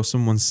Pep said, or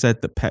someone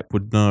said that Pep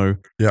would know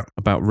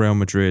about Real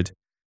Madrid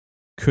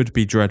could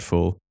be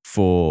dreadful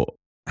for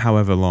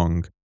however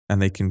long,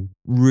 and they can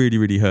really,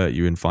 really hurt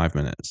you in 5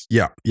 minutes.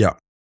 Yeah.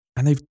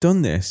 And they've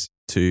done this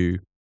to,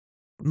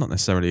 not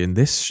necessarily in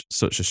this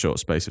such a short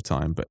space of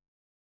time, but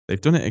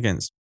they've done it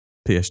against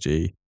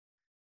PSG,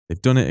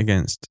 they've done it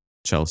against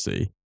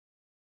Chelsea,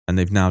 and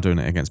they've now done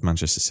it against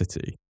Manchester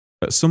City.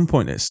 At some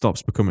point, it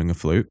stops becoming a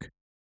fluke,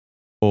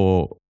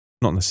 or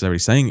not necessarily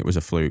saying it was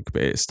a fluke,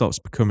 but it stops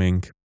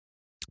becoming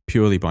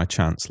purely by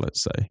chance,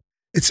 let's say.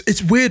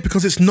 It's weird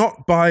because it's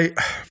not by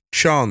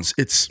chance.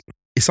 It's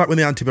like when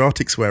the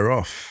antibiotics wear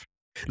off.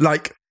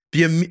 Like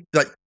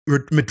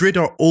Madrid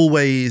are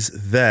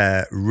always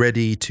there,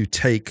 ready to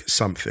take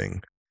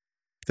something.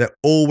 They're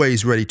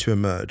always ready to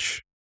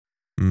emerge.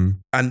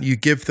 And you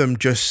give them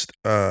just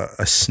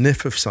a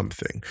sniff of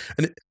something.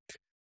 And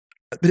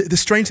the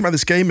strange thing about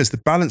this game is the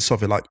balance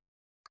of it. Like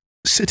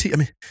City, I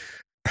mean,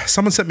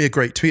 someone sent me a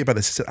great tweet about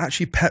this. It said,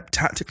 actually, Pep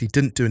tactically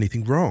didn't do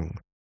anything wrong.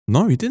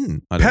 No, he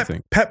didn't, I don't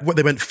think. Pep,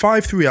 they went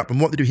 5-3 up, and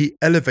what they do, he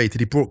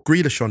elevated, he brought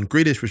Grealish on.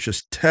 Grealish was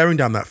just tearing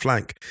down that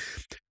flank.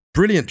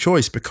 Brilliant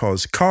choice,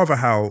 because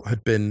Carvajal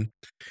had been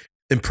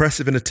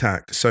impressive in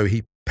attack, so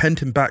he penned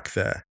him back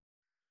there.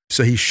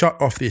 So he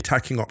shut off the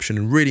attacking option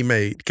and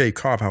really gave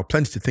Carvajal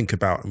plenty to think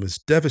about, and was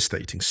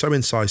devastating. So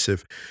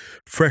incisive,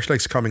 fresh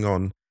legs coming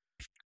on.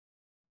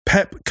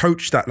 Pep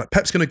coached that. Like,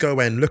 Pep's going to go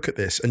away and look at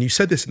this. And you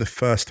said this in the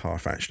first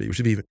half, actually,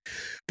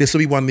 this will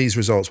be one of these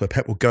results where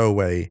Pep will go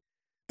away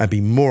and be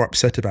more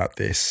upset about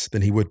this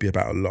than he would be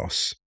about a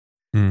loss.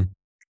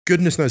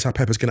 Goodness knows how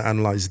Pep is going to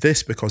analyze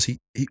this, because he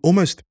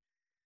almost,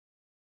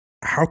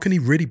 how can he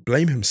really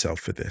blame himself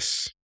for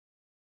this?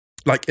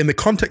 Like, in the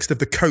context of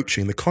the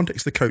coaching,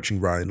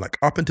 Ryan, like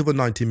up until the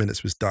 90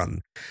 minutes was done,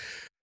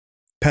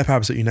 Pep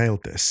absolutely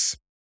nailed this.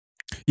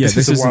 Yeah,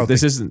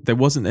 there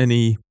weren't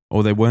any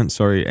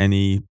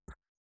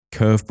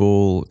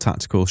curveball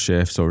tactical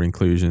shifts or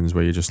inclusions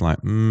where you're just like,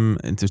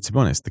 and to be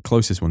honest, the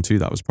closest one to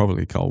that was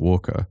probably Kyle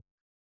Walker.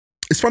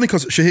 It's funny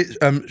because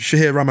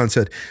Shahir Rahman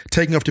said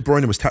taking off De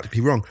Bruyne was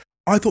tactically wrong.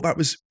 I thought that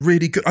was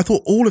really good. I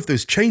thought all of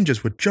those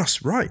changes were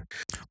just right.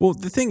 Well,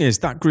 the thing is,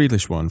 that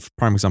Grealish one, for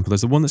prime example,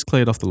 there's the one that's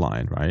cleared off the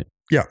line, right?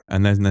 Yeah.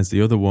 And then there's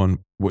the other one.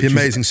 The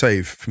amazing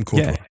save from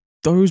Courtois. Yeah,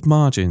 those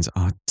margins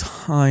are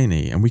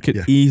tiny, and we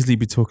could easily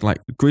be talking, like,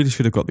 Grealish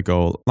should have got the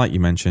goal. Like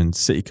you mentioned,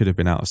 City could have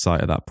been out of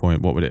sight at that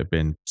point. What would it have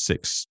been?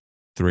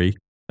 6-3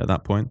 at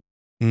that point?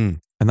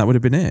 And that would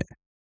have been it.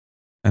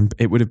 And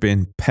it would have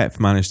been Pep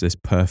managed this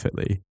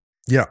perfectly.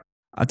 Yeah.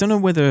 I don't know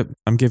whether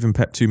I'm giving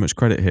Pep too much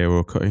credit here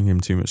or cutting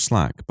him too much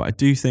slack, but I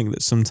do think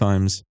that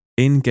sometimes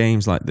in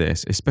games like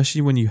this,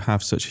 especially when you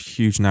have such a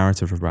huge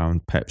narrative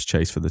around Pep's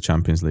chase for the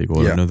Champions League,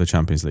 or another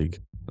Champions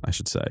League, I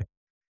should say,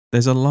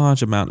 there's a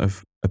large amount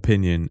of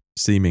opinion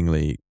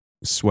seemingly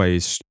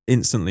sways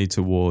instantly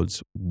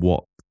towards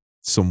what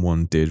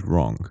someone did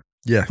wrong.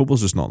 Yeah.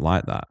 Football's just not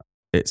like that.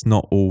 It's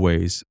not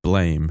always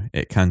blame.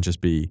 It can just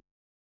be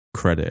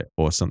credit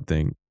or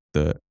something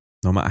that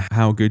no matter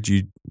how good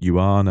you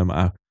are, no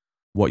matter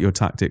what your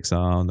tactics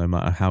are, no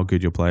matter how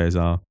good your players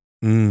are,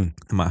 no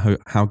matter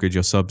how good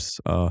your subs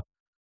are,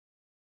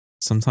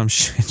 sometimes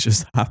shit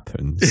just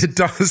happens. It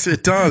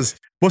does.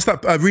 What's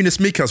that? Rinus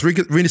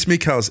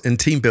Michels in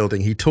Team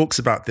Building, he talks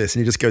about this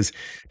and he just goes,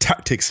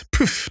 tactics,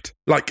 poofed.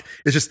 Like,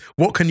 it's just,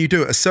 what can you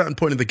do at a certain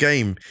point in the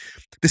game?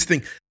 This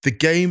thing, the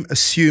game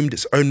assumed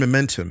its own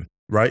momentum,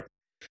 right?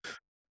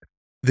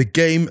 The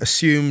game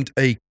assumed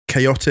a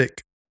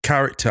chaotic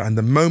character, and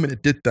the moment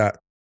it did that,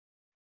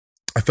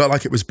 I felt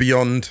like it was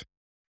beyond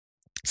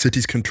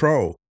City's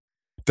control.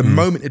 The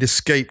moment it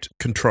escaped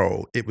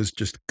control, it was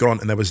just gone,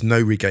 and there was no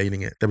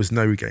regaining it.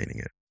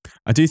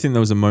 I do think there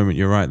was a moment,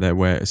 you're right there,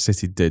 where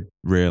City did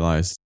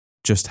realise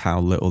just how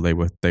little they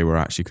were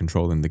actually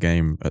controlling the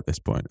game at this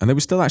point. And they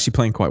were still actually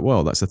playing quite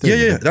well. That's the thing.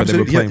 Yeah, But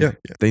absolutely. They were playing,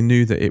 they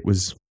knew that it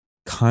was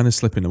kind of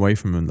slipping away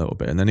from them a little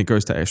bit. And then it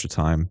goes to extra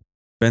time.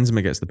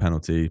 Benzema gets the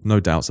penalty. No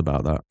doubts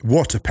about that.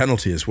 What a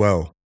penalty as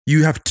well.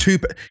 You have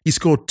he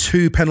scored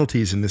 2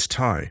 penalties in this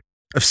tie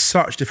of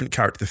such different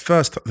character.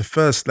 The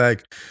first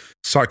leg,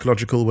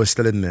 psychological, we're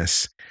still in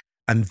this.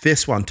 And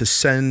this one, to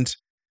send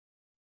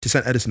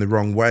Ederson the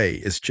wrong way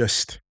is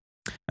just...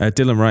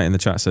 Dylan Wright in the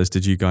chat says,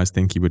 did you guys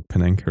think he would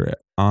Panenka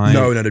it?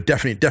 No,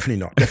 definitely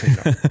not.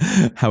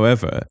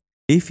 However,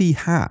 if he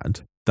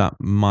had, that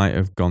might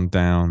have gone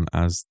down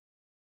as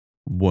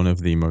one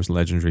of the most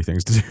legendary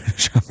things to do in the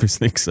Champions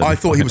League. I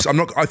thought he was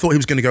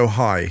going to go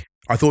high.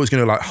 I thought he was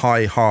going to like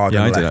high, hard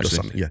on the left or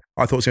something. Yeah,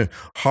 I thought it was going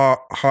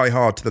high,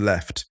 hard to the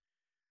left.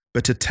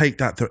 But to take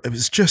that, it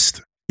was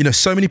just,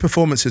 so many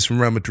performances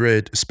from Real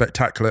Madrid,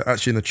 spectacular.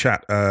 Actually, in the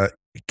chat,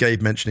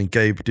 Gabe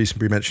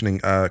Dusenbury mentioning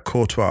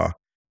Courtois.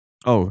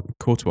 Oh,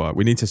 Courtois.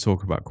 We need to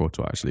talk about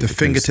Courtois, actually. The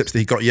fingertips that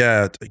he got,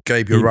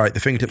 Gabe, you're right. The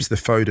fingertips of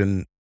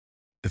the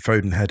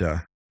Foden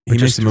header. He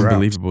made some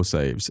unbelievable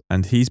saves,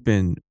 and he's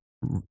been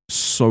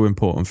so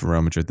important for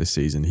Real Madrid this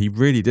season. He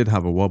really did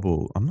have a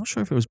wobble. I'm not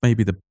sure if it was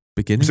maybe the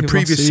beginning of the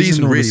previous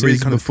season, or really, the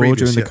season before,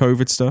 during the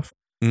COVID stuff.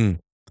 And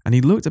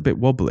he looked a bit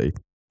wobbly.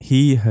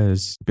 He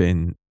has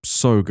been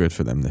so good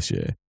for them this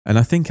year. And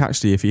I think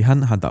actually if he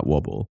hadn't had that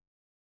wobble,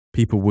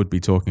 people would be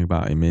talking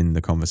about him in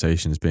the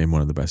conversation as being one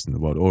of the best in the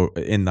world, or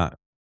in that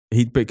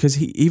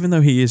because even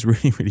though he is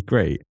really, really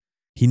great,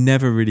 he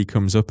never really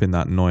comes up in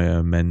that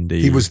Neuer,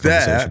 Mendy. He was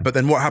there, but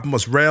then what happened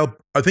was Real,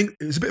 I think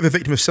it was a bit of a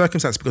victim of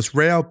circumstance because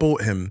Real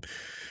bought him.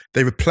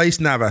 They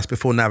replaced Navas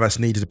before Navas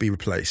needed to be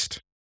replaced,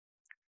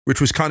 which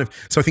was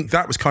so I think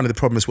that was kind of the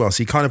problem as well.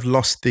 So he kind of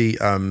lost the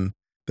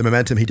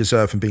momentum he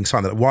deserved from being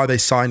signed. Like, why are they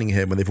signing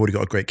him when they've already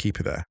got a great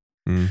keeper there?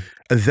 And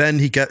then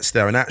he gets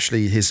there and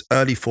actually his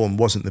early form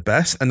wasn't the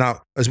best. And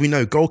now, as we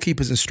know,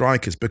 goalkeepers and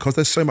strikers, because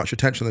there's so much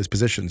attention on those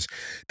positions,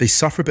 they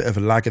suffer a bit of a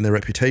lag in their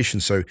reputation.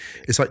 So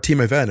it's like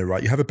Timo Werner,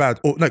 right? You have Kai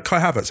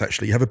Havertz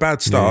actually. You have a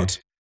bad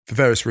start for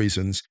various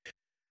reasons.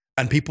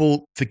 And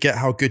people forget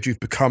how good you've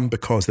become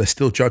because they're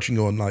still judging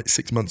you on like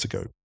 6 months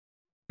ago.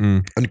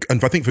 And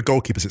I think for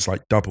goalkeepers, it's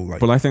like double.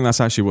 Well, I think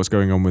that's actually what's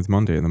going on with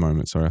Mendy at the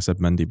moment. Sorry, I said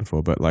Mendy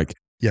before, but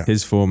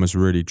his form has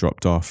really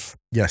dropped off.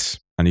 Yes.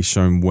 And he's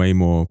shown way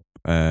more,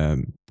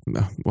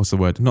 what's the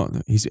word?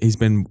 He's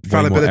been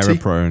way more error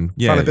prone.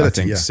 Yeah, I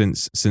think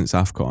since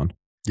AFCON.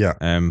 Yeah.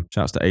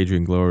 Shouts to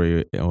Adrian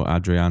Glory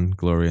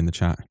in the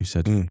chat who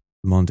said,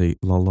 Mendy,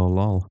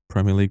 lol,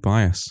 Premier League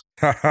bias.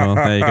 Well,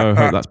 there you go.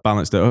 Hope that's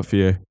balanced it up for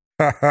you.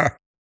 That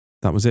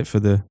was it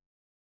for there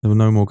were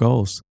no more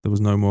goals. There was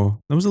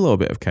a little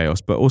bit of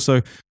chaos, but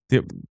also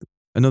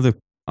another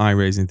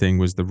eye-raising thing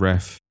was the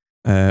ref,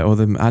 or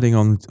them adding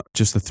on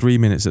just the 3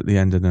 minutes at the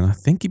end, and then I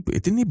think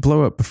didn't he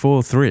blow up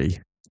before 3?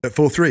 At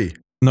 4-3?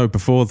 No,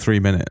 before 3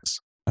 minutes,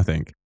 I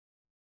think.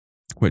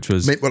 Which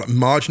was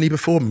marginally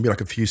before, maybe like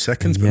a few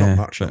seconds, but not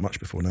much. Not much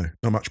before. No,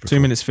 not much before. 2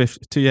 minutes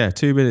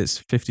 2 minutes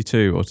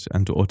 52 or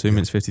 2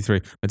 minutes 53.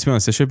 But to be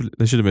honest, there should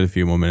have been a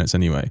few more minutes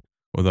anyway.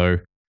 Although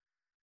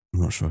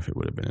I'm not sure if it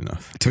would have been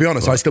enough. To be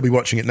honest, I'd still be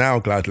watching it now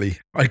gladly.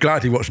 I'd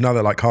gladly watch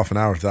another like half an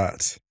hour of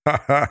that.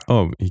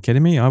 Oh, are you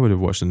kidding me? I would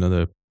have watched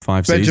another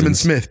 5 seasons.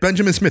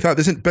 Benjamin Smith.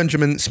 This isn't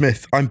Benjamin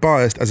Smith. I'm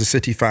biased as a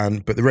City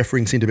fan, but the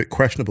refereeing seemed a bit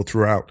questionable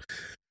throughout.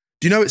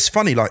 Do you know, it's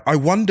funny, like I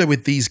wonder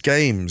with these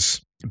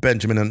games,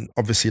 Benjamin, and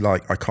obviously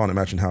like I can't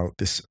imagine how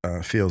this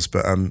feels,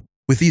 but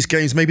with these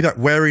games, maybe that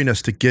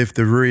wariness to give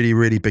the really,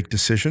 really big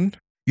decision.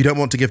 You don't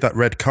want to give that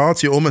red card,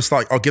 so you're almost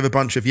like, I'll give a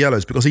bunch of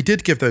yellows, because he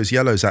did give those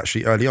yellows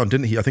actually early on,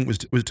 didn't he? I think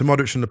it was to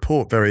Modric and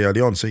Laporte very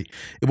early on. So it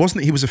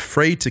wasn't that he was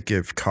afraid to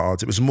give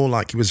cards, it was more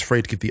like he was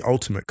afraid to give the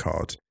ultimate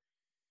card.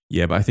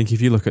 Yeah, but I think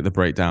if you look at the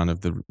breakdown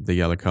of the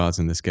yellow cards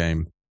in this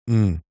game,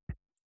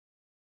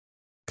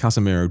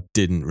 Casemiro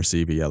didn't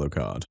receive a yellow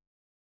card.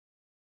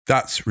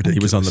 That's ridiculous.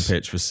 He was on the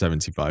pitch for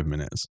 75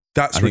 minutes.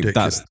 That's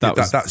ridiculous.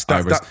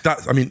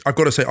 I mean, I've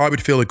got to say, I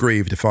would feel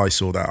aggrieved if I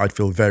saw that. I'd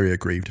feel very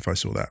aggrieved if I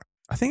saw that.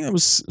 I think there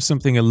was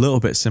something a little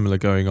bit similar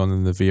going on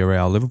in the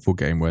Villarreal-Liverpool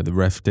game where the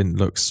ref didn't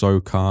look so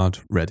card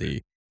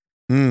ready.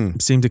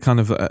 Seemed to kind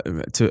of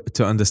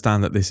to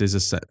understand that this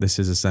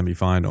is a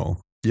semi-final.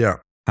 Yeah.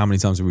 How many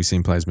times have we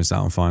seen players miss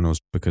out on finals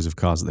because of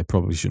cards that they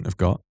probably shouldn't have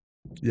got?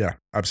 Yeah,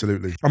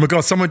 absolutely. Oh my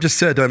God, someone just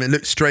said it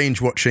looked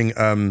strange watching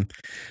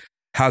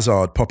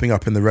Hazard popping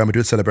up in the Real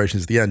Madrid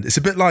celebrations at the end. It's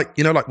a bit like,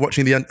 like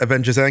watching the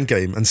Avengers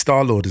Endgame and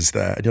Star-Lord is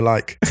there and you're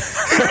like...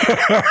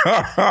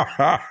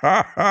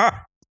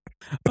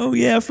 Oh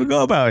yeah, I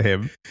forgot about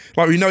him.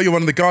 Like, we know you're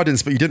one of the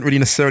Guardians, but you didn't really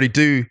necessarily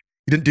do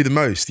the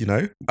most,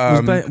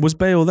 Was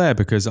Bale there?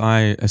 Because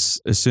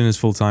as soon as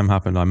full time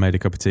happened, I made a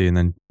cup of tea and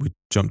then we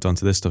jumped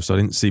onto this stuff. So I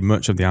didn't see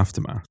much of the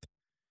aftermath.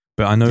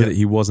 But I know that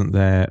he wasn't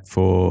there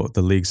for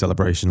the league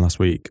celebration last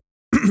weekend,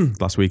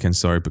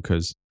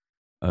 because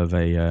of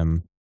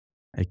a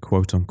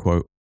quote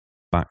unquote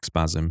back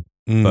spasm.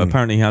 But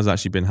apparently he has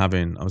actually been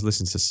having, I was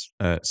listening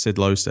to Sid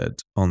Lowe said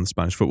on the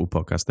Spanish Football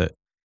Podcast that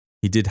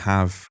he did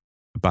have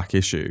a back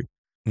issue.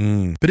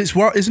 But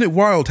isn't it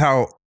wild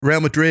how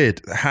Real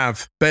Madrid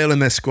have Bale in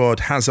their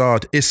squad,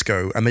 Hazard,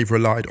 Isco, and they've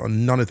relied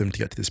on none of them to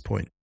get to this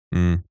point.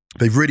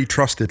 They've really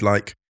trusted,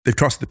 they've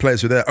trusted the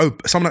players who are there. Oh,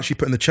 someone actually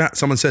put in the chat,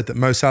 someone said that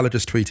Mo Salah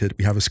just tweeted,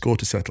 we have a score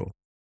to settle.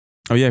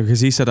 Oh yeah, because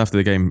he said after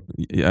the game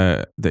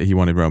that he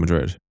wanted Real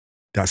Madrid.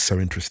 That's so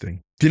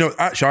interesting. Do you know,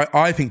 actually,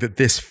 I think that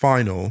this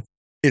final,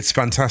 it's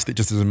fantastic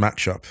just as a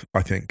matchup,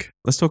 I think.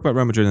 Let's talk about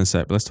Real Madrid in a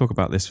sec, but let's talk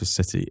about this for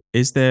City.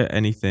 Is there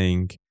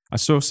anything... I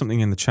saw something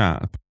in the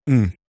chat.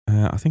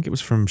 I think it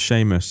was from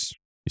Seamus.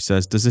 He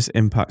says, does this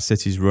impact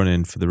City's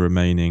run-in for the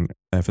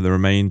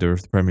remainder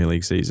of the Premier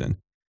League season?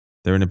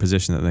 They're in a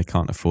position that they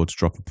can't afford to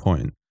drop a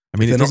point. I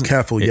mean, if they're not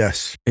careful,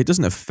 yes. It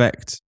doesn't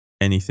affect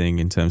anything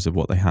in terms of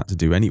what they had to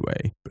do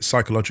anyway. But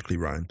psychologically,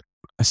 Ryan?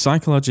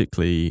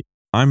 Psychologically,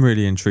 I'm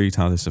really intrigued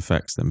how this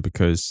affects them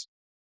because,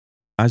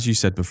 as you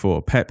said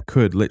before, Pep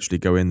could literally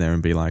go in there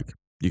and be like,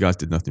 you guys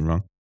did nothing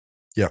wrong.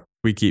 Yeah.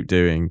 We keep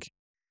doing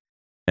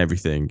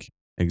everything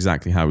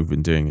exactly how we've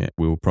been doing it,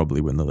 we will probably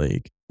win the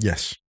league.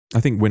 Yes. I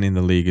think winning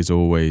the league is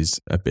always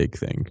a big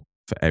thing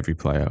for every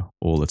player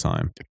all the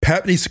time.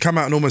 Pep needs to come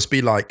out and almost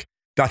be like,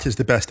 that is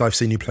the best I've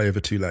seen you play over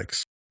 2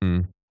 legs.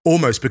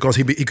 Almost, because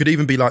he could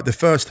even be like, the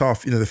first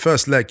half, the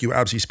first leg, you were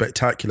absolutely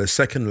spectacular.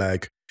 Second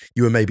leg,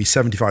 you were maybe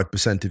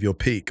 75% of your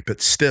peak, but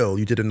still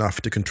you did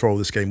enough to control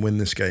this game, win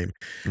this game.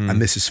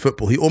 And this is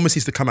football. He almost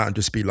needs to come out and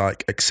just be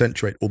like,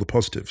 accentuate all the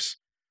positives.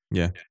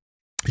 Yeah.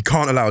 He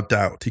can't allow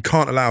doubt. He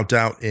can't allow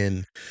doubt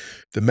in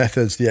the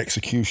methods, the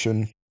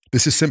execution.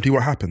 This is simply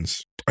what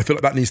happens. I feel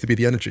like that needs to be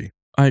the energy.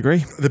 I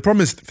agree. The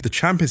problem is for the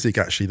Champions League,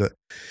 actually, that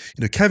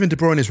Kevin De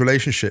Bruyne's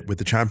relationship with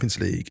the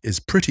Champions League is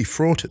pretty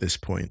fraught at this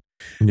point.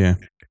 Yeah.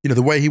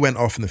 The way he went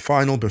off in the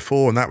final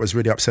before, and that was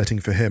really upsetting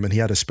for him, and he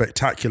had a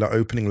spectacular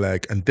opening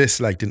leg, and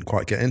this leg didn't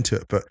quite get into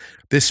it. But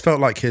this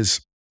felt like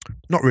his,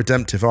 not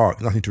redemptive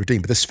arc, nothing to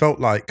redeem, but this felt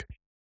like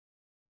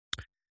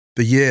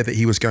the year that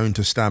he was going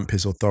to stamp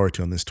his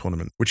authority on this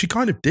tournament, which he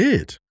kind of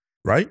did,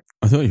 right?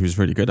 I thought he was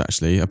really good,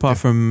 actually. Apart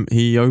from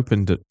he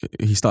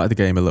started the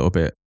game a little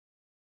bit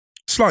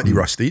slightly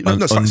rusty,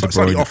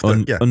 slightly off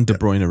the under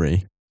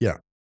Bruynery. Yeah,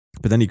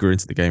 but then he grew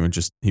into the game and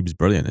he was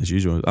brilliant as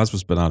usual. As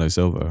was Bernardo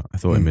Silva, I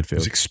thought in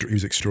midfield. He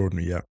was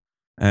extraordinary. Yeah.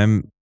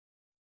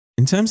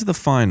 In terms of the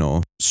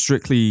final,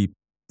 strictly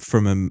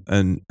from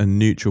a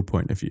neutral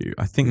point of view,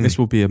 I think this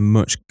will be a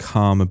much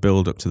calmer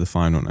build up to the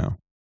final now.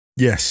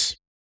 Yes.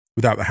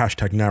 Without the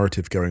hashtag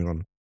narrative going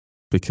on.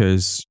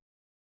 Because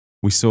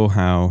we saw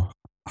how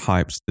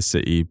hyped the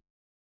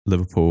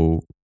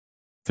City-Liverpool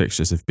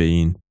fixtures have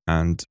been.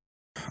 And,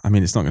 I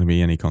mean, it's not going to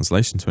be any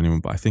consolation to anyone,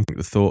 but I think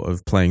the thought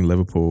of playing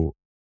Liverpool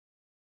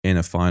in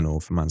a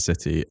final for Man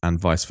City and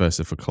vice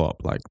versa for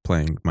Klopp, like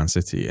playing Man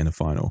City in a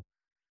final,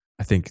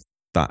 I think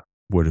that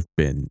would have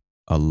been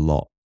a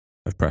lot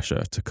of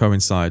pressure to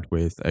coincide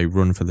with a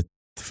run for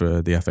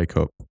the FA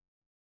Cup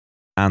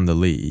and the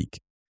league.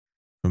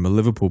 From a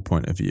Liverpool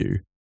point of view,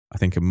 I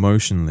think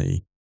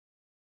emotionally,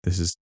 this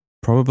is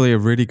probably a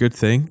really good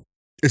thing.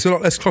 It's a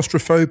lot less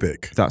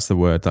claustrophobic. That's the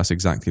word. That's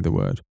exactly the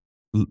word.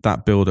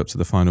 That build up to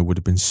the final would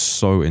have been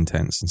so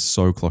intense and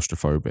so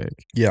claustrophobic.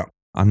 Yeah.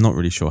 I'm not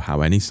really sure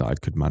how any side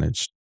could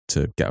manage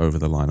to get over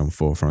the line on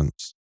 4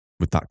 fronts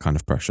with that kind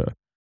of pressure.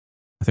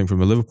 I think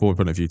from a Liverpool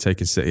point of view,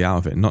 taking City out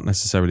of it,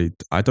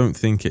 I don't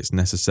think it's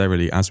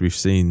necessarily, as we've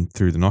seen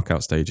through the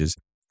knockout stages,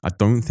 I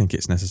don't think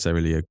it's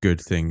necessarily a good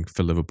thing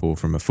for Liverpool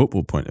from a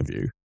football point of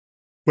view.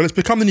 Well, it's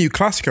become the new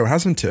Classico,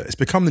 hasn't it? It's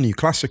become the new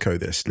Classico,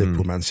 this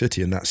Liverpool-Man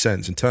City, in that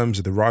sense, in terms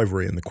of the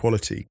rivalry and the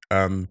quality.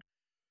 And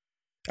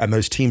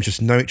those teams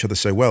just know each other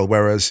so well.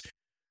 Whereas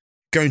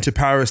going to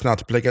Paris now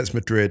to play against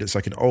Madrid, it's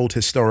like an old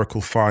historical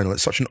final.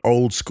 It's such an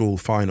old school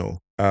final.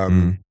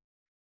 And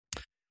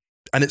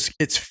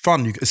it's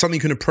fun. It's something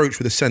you can approach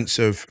with a sense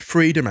of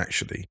freedom,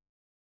 actually.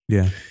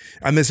 Yeah.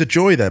 And there's a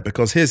joy there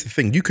because here's the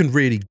thing. You can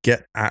really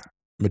get at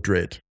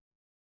Madrid.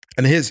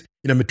 And here's,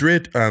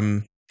 Madrid,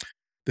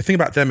 the thing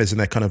about them is in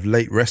their kind of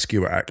late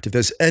rescue act, if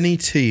there's any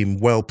team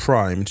well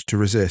primed to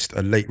resist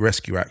a late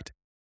rescue act,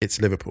 it's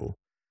Liverpool.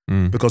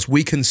 Because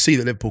we can see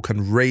that Liverpool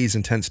can raise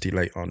intensity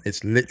late on.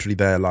 It's literally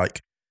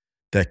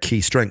their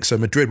key strength. So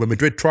when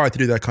Madrid tried to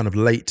do their kind of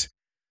late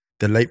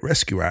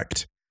rescue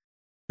act,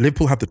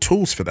 Liverpool have the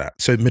tools for that.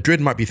 So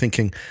Madrid might be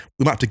thinking,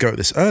 we might have to go at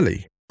this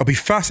early. I'll be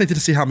fascinated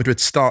to see how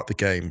Madrid start the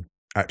game,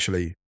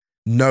 actually,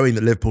 knowing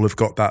that Liverpool have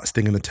got that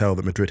sting in the tail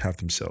that Madrid have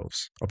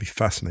themselves. I'll be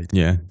fascinated.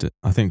 Yeah,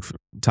 I think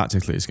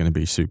tactically it's going to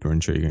be super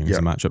intriguing as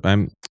a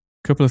matchup.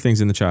 Couple of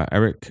things in the chat.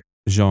 Eric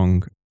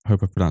Zhong,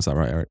 hope I pronounced that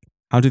right, Eric.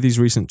 How do these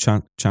recent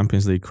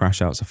Champions League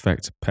crash-outs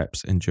affect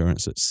Pep's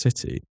endurance at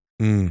City?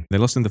 They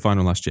lost in the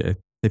final last year.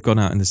 They've gone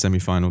out in the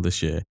semi-final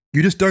this year.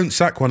 You just don't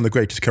sack one of the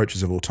greatest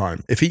coaches of all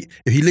time. If he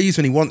leaves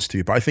when he wants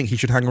to, but I think he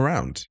should hang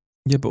around.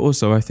 Yeah, but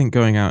also I think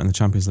going out in the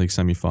Champions League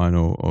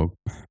semi-final,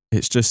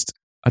 it's just,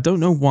 I don't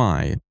know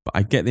why, but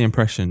I get the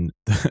impression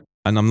that,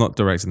 and I'm not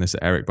directing this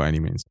at Eric by any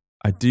means,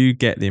 I do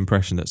get the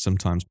impression that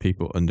sometimes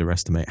people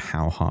underestimate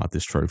how hard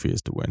this trophy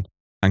is to win.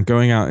 And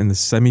going out in the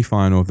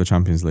semi-final of the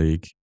Champions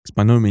League, it's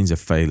by no means a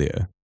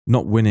failure.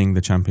 not winning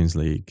the Champions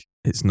League,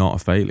 it's not a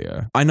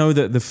failure. I know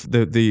that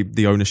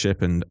the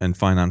ownership and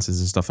finances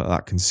and stuff like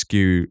that can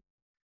skew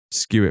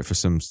it for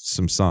some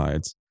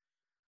sides,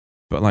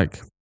 but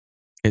like,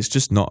 it's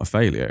just not a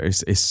failure.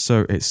 It's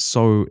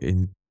so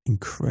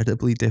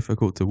incredibly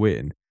difficult to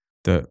win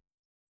that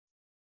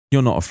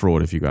you're not a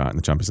fraud if you go out in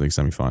the Champions League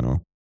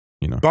semi-final.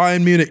 You know,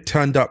 Bayern Munich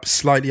turned up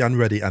slightly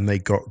unready and they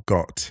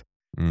got.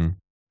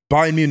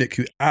 Bayern Munich,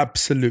 who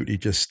absolutely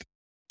just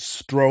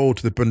strolled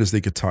to the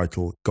Bundesliga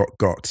title,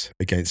 got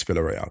against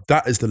Villarreal.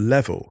 That is the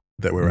level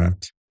that we're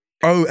at.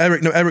 Oh,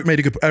 Eric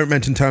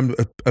meant in terms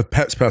of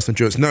Pep's personal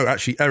endurance. No,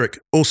 actually, Eric,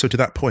 also to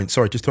that point,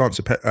 sorry, just to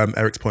answer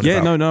Eric's point.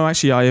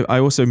 Actually, I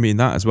also mean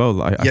that as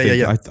well.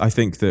 I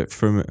think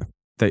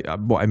that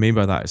what I mean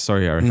by that is,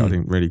 sorry, Eric, I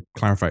didn't really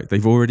clarify.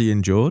 They've already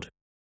endured.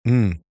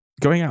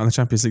 Going out in the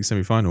Champions League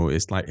semi-final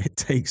is like, it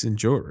takes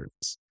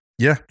endurance.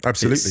 Yeah,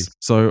 absolutely.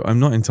 So I'm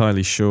not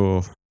entirely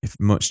sure if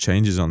much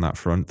changes on that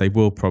front. They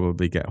will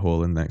probably get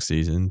Haaland next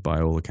season,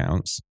 by all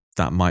accounts.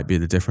 That might be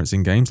the difference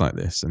in games like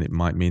this, and it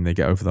might mean they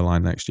get over the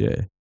line next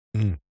year.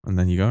 And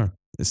then you go.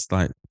 It's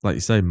like you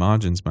say,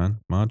 margins, man,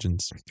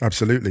 margins.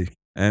 Absolutely.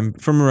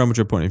 From a Real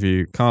Madrid point of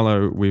view,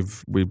 Carlo, we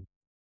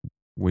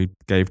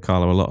gave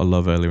Carlo a lot of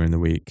love earlier in the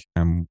week,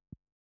 and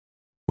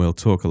we'll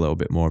talk a little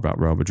bit more about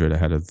Real Madrid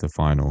ahead of the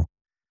final.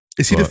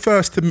 Is he the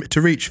first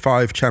to reach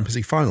 5 Champions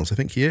League finals? I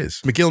think he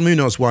is. Miguel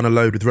Munoz won a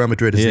load with Real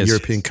Madrid as the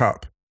European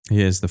Cup.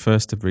 He is the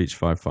first to reach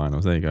 5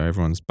 finals. There you go.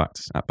 Everyone's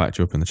backed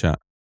you up in the chat.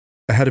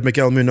 Ahead of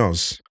Miguel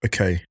Munoz.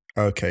 Okay.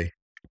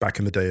 Back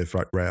in the day of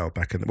like Real,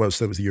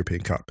 so it was the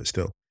European Cup, but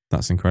still.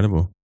 That's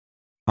incredible.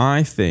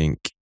 I think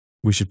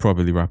we should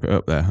probably wrap it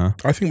up there, huh?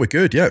 I think we're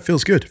good. Yeah, it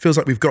feels good. It feels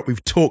like we've talked the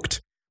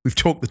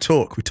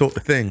talk, we've talked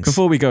the things.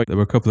 Before we go, there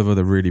were a couple of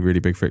other really, really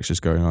big fixtures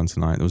going on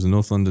tonight. There was a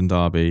North London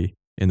derby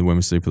in the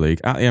Women's Super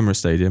League at the Emirates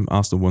Stadium.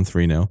 Arsenal won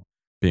 3-0,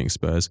 beating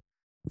Spurs.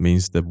 It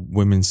means the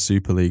Women's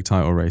Super League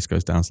title race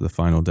goes down to the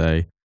final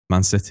day.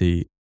 Man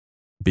City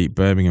beat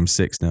Birmingham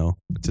 6-0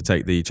 to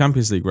take the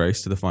Champions League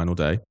race to the final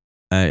day.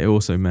 It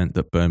also meant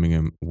that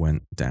Birmingham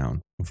went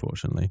down,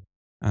 unfortunately.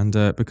 And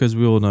because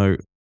you all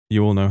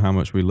know how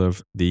much we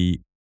love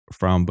the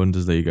Frauen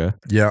Bundesliga.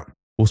 Yeah.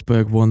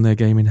 Wolfsburg won their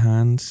game in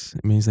hand.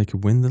 It means they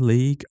could win the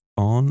league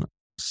on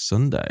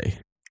Sunday.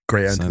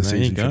 Great end to the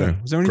season for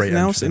them. Was there anything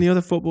else? Any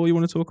other football you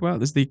want to talk about?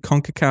 There's the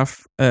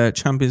CONCACAF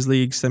Champions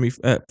League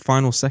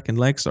final second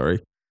leg,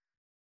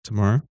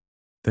 tomorrow.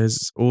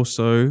 There's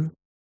also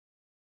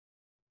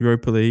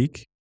Europa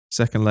League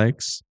second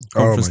legs,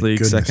 Conference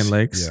League second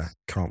legs. Yeah,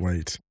 can't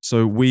wait.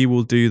 So we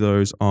will do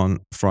those on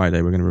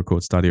Friday. We're going to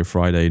record Stadio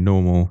Friday,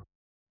 normal.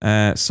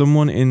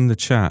 Someone in the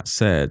chat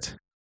said,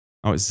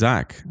 it's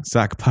Zach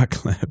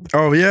Packleb.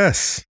 Oh,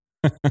 yes.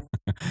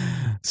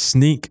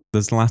 Sneak the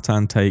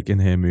Zlatan take in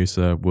here,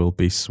 Musa, will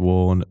be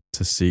sworn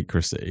to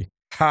secrecy.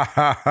 Ha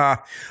ha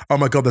ha. Oh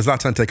my God, the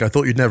Zlatan take. I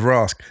thought you'd never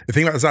ask. The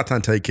thing about the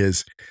Zlatan take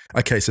is,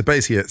 okay, so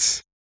basically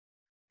it's,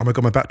 oh my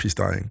God, my battery's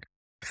dying.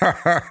 Ha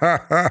ha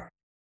ha ha.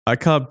 I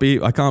can't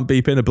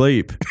beep in a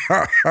bleep.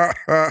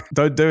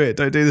 Don't do it.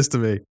 Don't do this to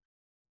me.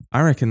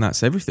 I reckon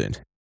that's everything.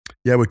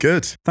 Yeah, we're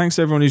good. Thanks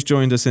to everyone who's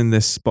joined us in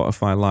this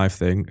Spotify live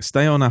thing.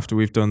 Stay on after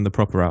we've done the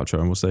proper outro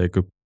and we'll say a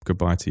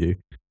goodbye to you.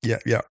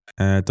 Yeah.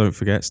 Don't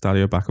forget,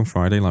 Stadio back on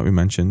Friday, like we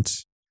mentioned.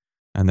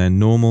 And then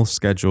normal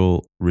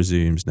schedule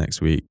resumes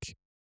next week.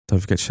 Don't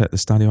forget to check the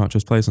Stadio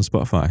Outros plays on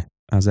Spotify,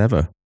 as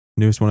ever.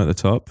 Newest one at the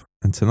top.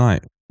 And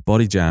tonight,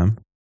 Body Jam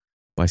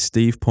by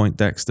Steve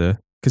Poindexter.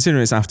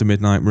 Considering it's after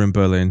midnight, we're in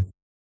Berlin.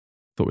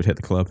 Thought we'd hit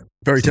the club.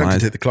 Very tempted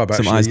to hit the club,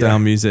 actually. Some eyes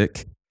down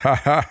music.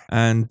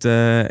 And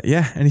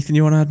anything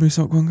you want to add,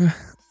 Musa Okwonga?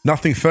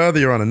 Nothing further,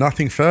 Your Honour.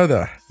 Nothing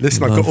further.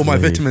 Listen, I've got all my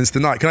vitamins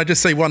tonight. Can I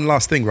just say one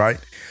last thing, right?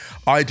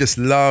 I just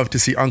love to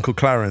see Uncle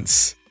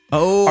Clarence.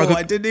 Oh,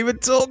 I didn't even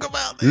talk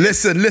about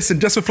this. Listen,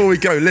 just before we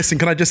go,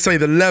 can I just say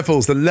the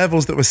levels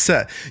that were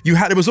set?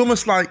 It was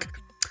almost like,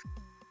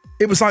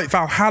 it was like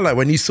Valhalla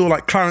when you saw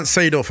like Clarence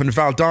Seedorf and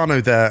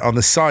Valdano there on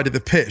the side of the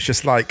pitch,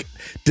 just like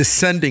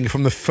descending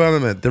from the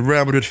firmament, the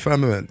Real Madrid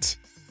firmament.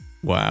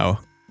 Wow.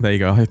 There you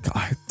go.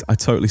 I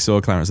totally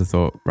saw Clarence. I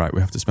thought, right, we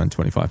have to spend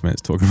 25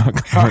 minutes talking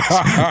about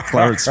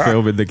Clarence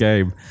filming the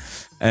game.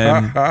 All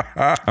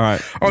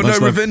right. Oh no,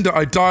 Ravinda,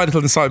 I died a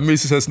little inside.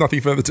 Musa says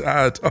nothing further to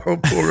add. Oh,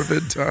 poor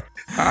Ravinda.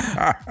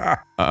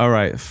 All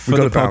right. For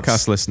the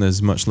podcast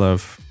listeners, much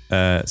love.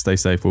 Stay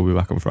safe. We'll be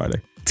back on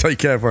Friday. Take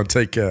care, everyone.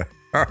 Take care.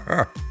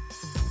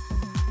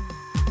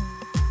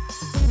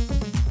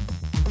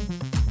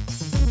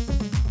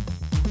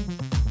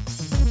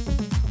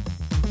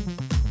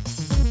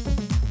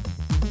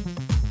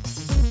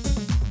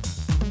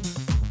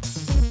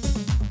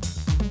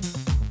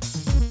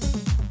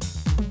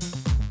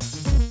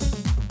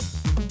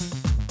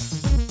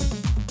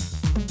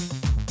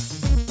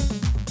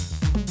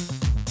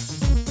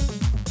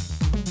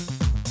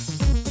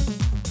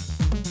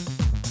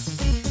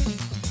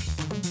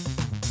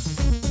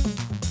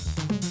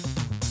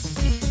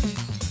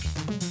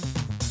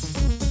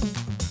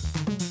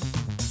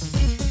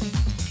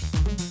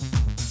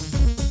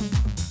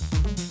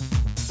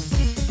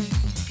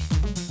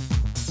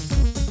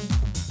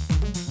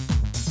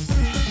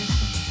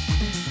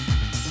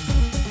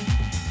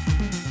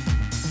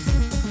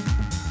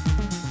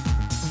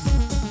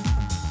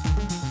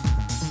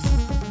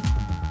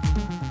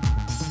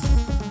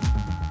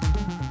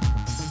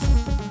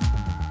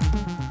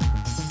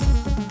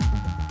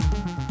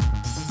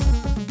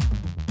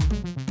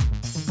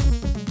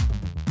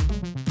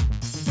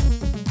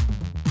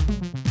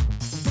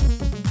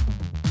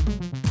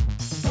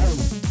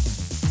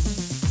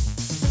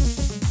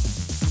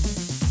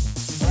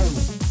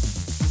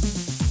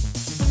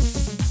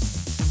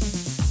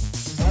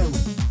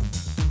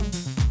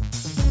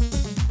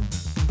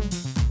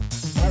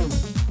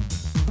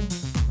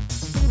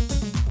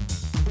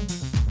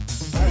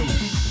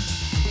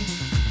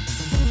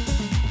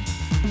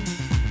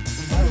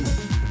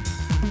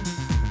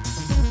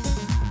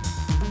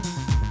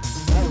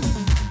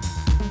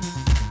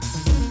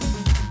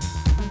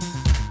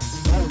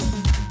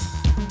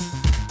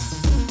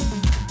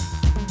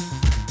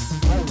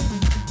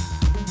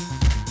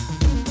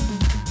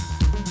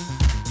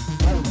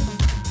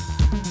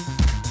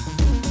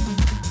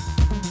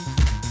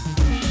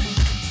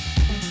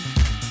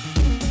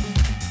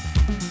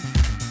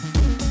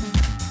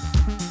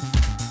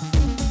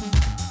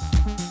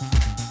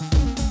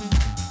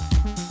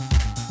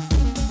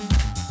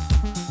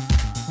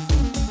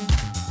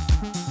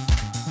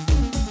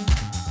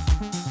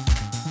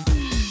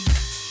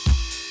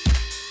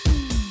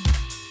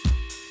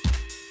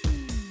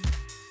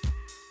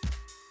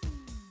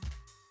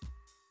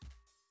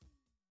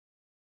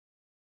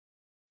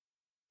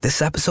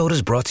 This episode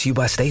is brought to you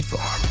by State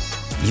Farm.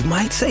 You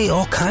might say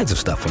all kinds of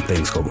stuff when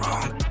things go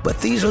wrong,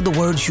 but these are the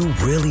words you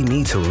really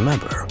need to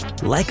remember.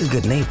 Like a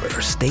good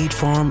neighbor, State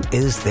Farm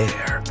is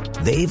there.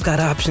 They've got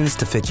options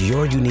to fit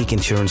your unique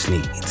insurance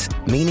needs,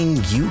 meaning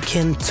you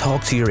can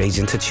talk to your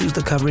agent to choose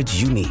the coverage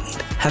you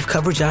need, have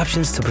coverage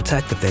options to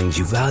protect the things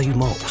you value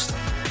most,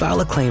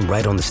 file a claim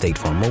right on the State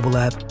Farm mobile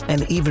app,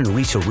 and even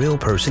reach a real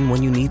person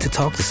when you need to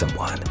talk to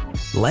someone.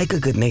 Like a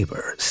good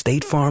neighbor,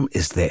 State Farm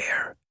is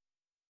there.